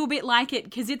looks a little bit like it,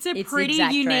 because it's a pretty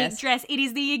unique dress. It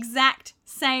is the exact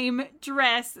same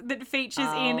dress that features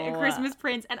in A Christmas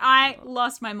Prince, and I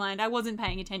lost my mind. I wasn't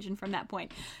paying attention from that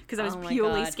point because I was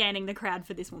purely scanning the crowd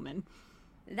for this woman.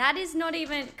 That is not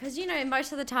even, because, you know,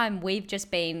 most of the time we've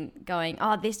just been going,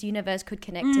 oh, this universe could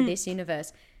connect to this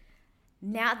universe.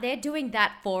 Now they're doing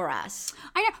that for us.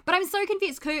 I know, but I'm so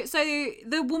confused. So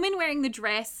the woman wearing the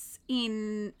dress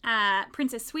in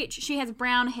Princess Switch, she has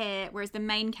brown hair, whereas the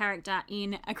main character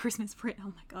in A Christmas Prince,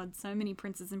 oh my God, so many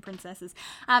princes and princesses,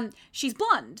 she's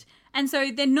blonde. And so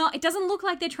they're not, it doesn't look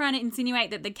like they're trying to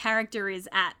insinuate that the character is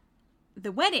at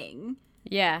the wedding.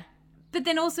 Yeah. But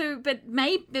then also, but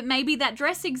maybe that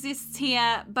dress exists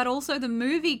here, but also the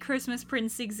movie Christmas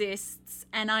Prince exists,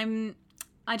 and I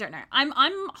don't know. I'm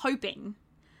hoping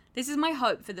This is my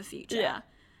hope for the future.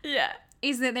 Yeah.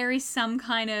 Is that there is some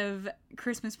kind of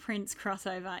Christmas Prince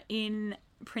crossover in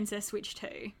Princess Switch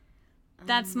 2.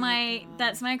 That's my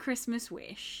Christmas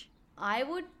wish. I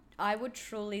would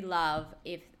truly love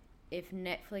if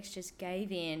Netflix just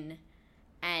gave in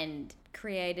and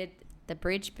created the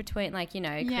bridge between, like, you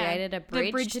know, created a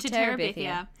bridge to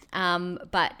Terabithia.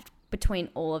 But between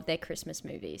all of their Christmas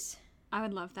movies. I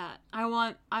would love that. I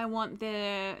want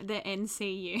the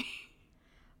NCU.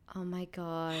 Oh my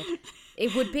God.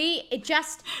 The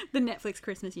Netflix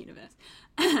Christmas universe.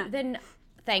 Then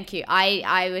thank you.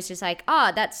 I was just like,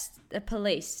 oh, that's a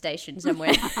police station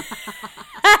somewhere.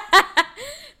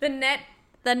 The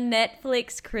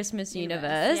Netflix Christmas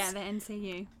universe. Yeah, the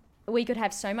NCU. We could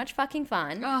have so much fucking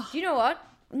fun. Oh. You know what?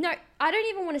 No, I don't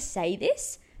even want to say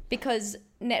this because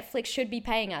Netflix should be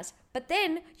paying us. But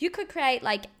then you could create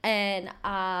like an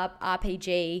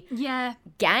RPG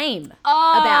game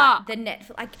about the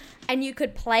Netflix, like, and you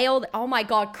could play all the, oh my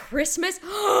God, Christmas.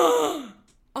 Oh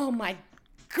my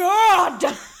God.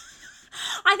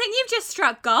 I think you've just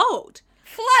struck gold.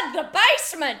 Flood the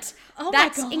basement. Oh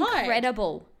That's my God.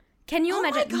 incredible. Can you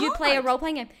imagine? You play a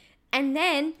role-playing game. And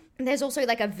then there's also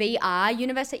like a VR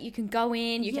universe that you can go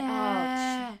in.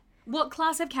 What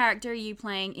class of character are you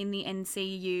playing in the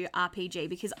NCU RPG?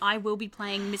 Because I will be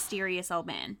playing Mysterious Old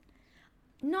Man.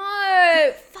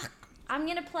 No. Fuck. I'm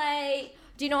going to play...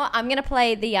 Do you know what? I'm going to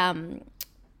play the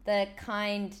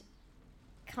kind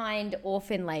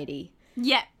orphan lady.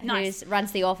 Yeah, nice. Who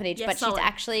runs the orphanage. Yeah, but solid. she's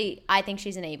actually... I think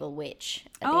she's an evil witch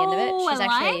at the end of it. She's I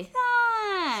actually... like that.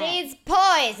 She's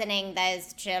poisoning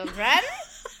those children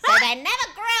so they never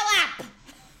grow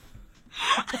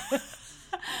up.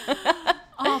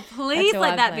 Oh, please who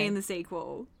let I'm that be playing. in the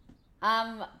sequel.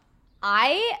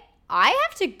 I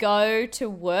have to go to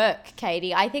work,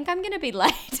 Katie. I think I'm going to be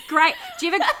late. Great. Do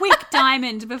you have a quick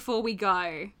diamond before we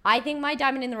go? I think my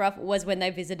diamond in the rough was when they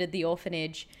visited the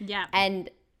orphanage. Yeah. And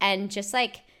just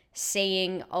like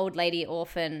seeing old lady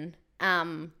orphan,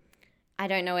 I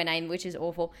don't know her name, which is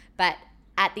awful, but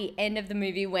at the end of the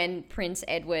movie when Prince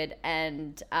Edward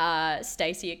and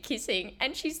Stacey are kissing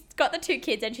and she's got the two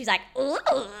kids and she's like, ooh.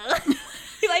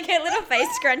 Like her little face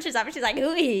scrunches up and she's like,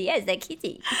 ooh, yes, they're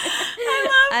kissing.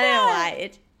 I I don't know why.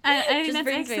 It I think just that's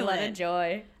brings me a lot of excellent.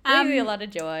 joy. Brings me a lot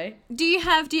of joy. Do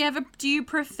you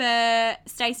prefer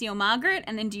Stacey or Margaret,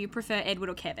 and then do you prefer Edward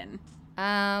or Kevin?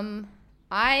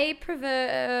 I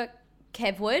prefer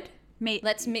Kevwood. Me.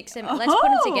 Let's mix them. Let's put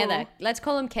them together. Let's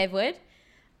call him Kevwood.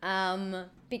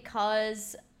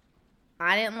 Because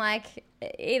I didn't like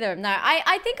either of them. No,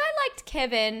 I think I liked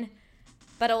Kevin,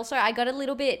 but also I got a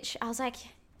little bit, I was like,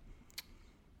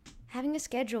 having a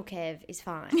schedule, Kev, is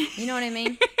fine. You know what I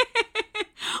mean?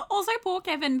 Also, poor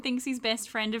Kevin thinks his best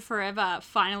friend of forever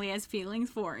finally has feelings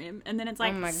for him, and then it's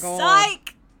like, Oh my God.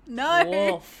 psych!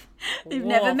 No! Woof. They've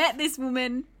never Woof. met this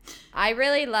woman. I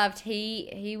really loved,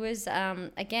 he was,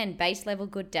 again, base level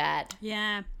good dad,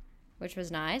 Yeah. which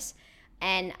was nice.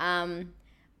 And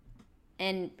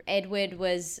Edward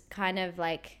was kind of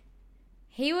like,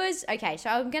 he was, okay, so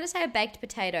I'm going to say a baked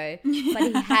potato, but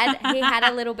he had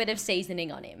a little bit of seasoning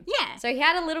on him. Yeah. So he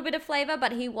had a little bit of flavor,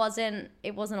 but it wasn't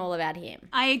all about him.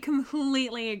 I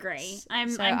completely agree. I'm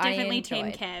So I definitely Team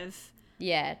enjoyed. Kev.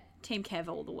 Yeah. Team Kev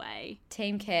all the way.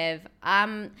 Team Kev.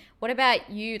 What about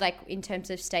you, like, in terms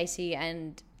of Stacey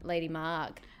and Lady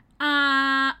Marg?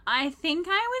 I think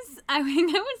I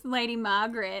was Lady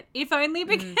Margaret, if only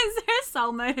because her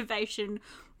sole motivation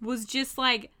was just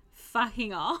like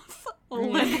fucking off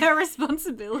all of her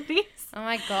responsibilities. Oh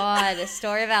my God, the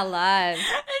story of our lives.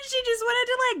 And she just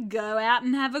wanted to like go out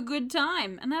and have a good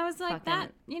time. And I was like,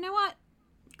 Fucking- you know what?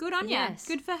 Good on Yes.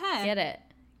 you. Good for her. Get it.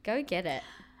 Go get it.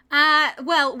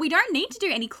 Well, we don't need to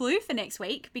do any clue for next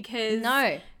week because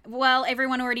No. well,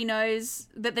 everyone already knows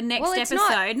that the next Well, it's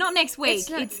episode, not next week,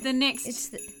 not- it's the next It's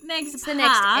the next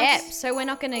next part. ep, so we're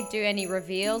not going to do any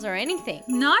reveals or anything.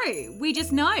 No, we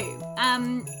just know.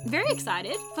 Very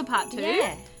excited for part 2.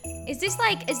 Yeah. Is this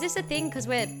a thing? Because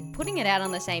we're putting it out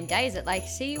on the same day. Is it like,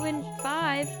 see you in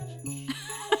 5?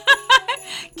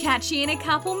 Catch you in a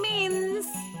couple mins.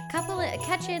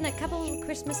 Catch you in a couple of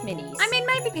Christmas minis. I mean,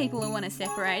 maybe people will want to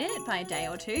separate it by a day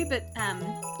or two, but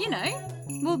you know,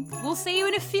 we'll see you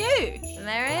in a few.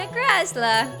 Merry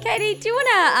Chrysler. Katie, do you want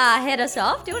to head us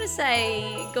off? Do you want to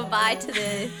say goodbye to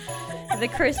the The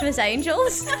Christmas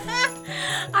angels.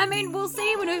 I mean, we'll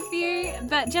see you in a few,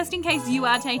 but just in case you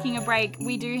are taking a break,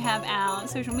 we do have our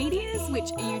social medias, which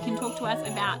you can talk to us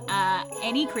about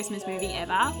any Christmas movie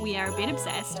ever. We are a bit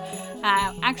obsessed.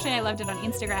 Actually, I loved it on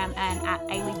Instagram and at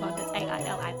AILIPod, that's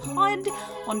AILI pod,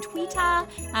 on Twitter.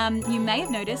 You may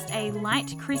have noticed a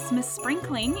light Christmas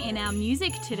sprinkling in our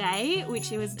music today,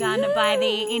 which was done by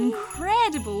the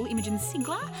incredible Imogen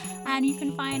Sigler, and you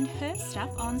can find her stuff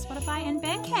on Spotify and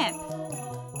Bandcamp.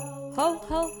 Ho,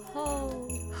 ho, ho.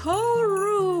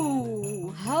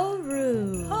 Ho-roo.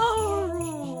 Ho-roo.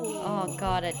 Ho-roo. Oh,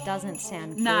 God, it doesn't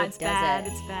sound good, No, it's does bad.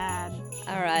 it? It's bad.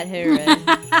 All right, hooroo.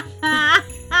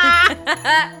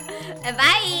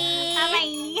 Bye.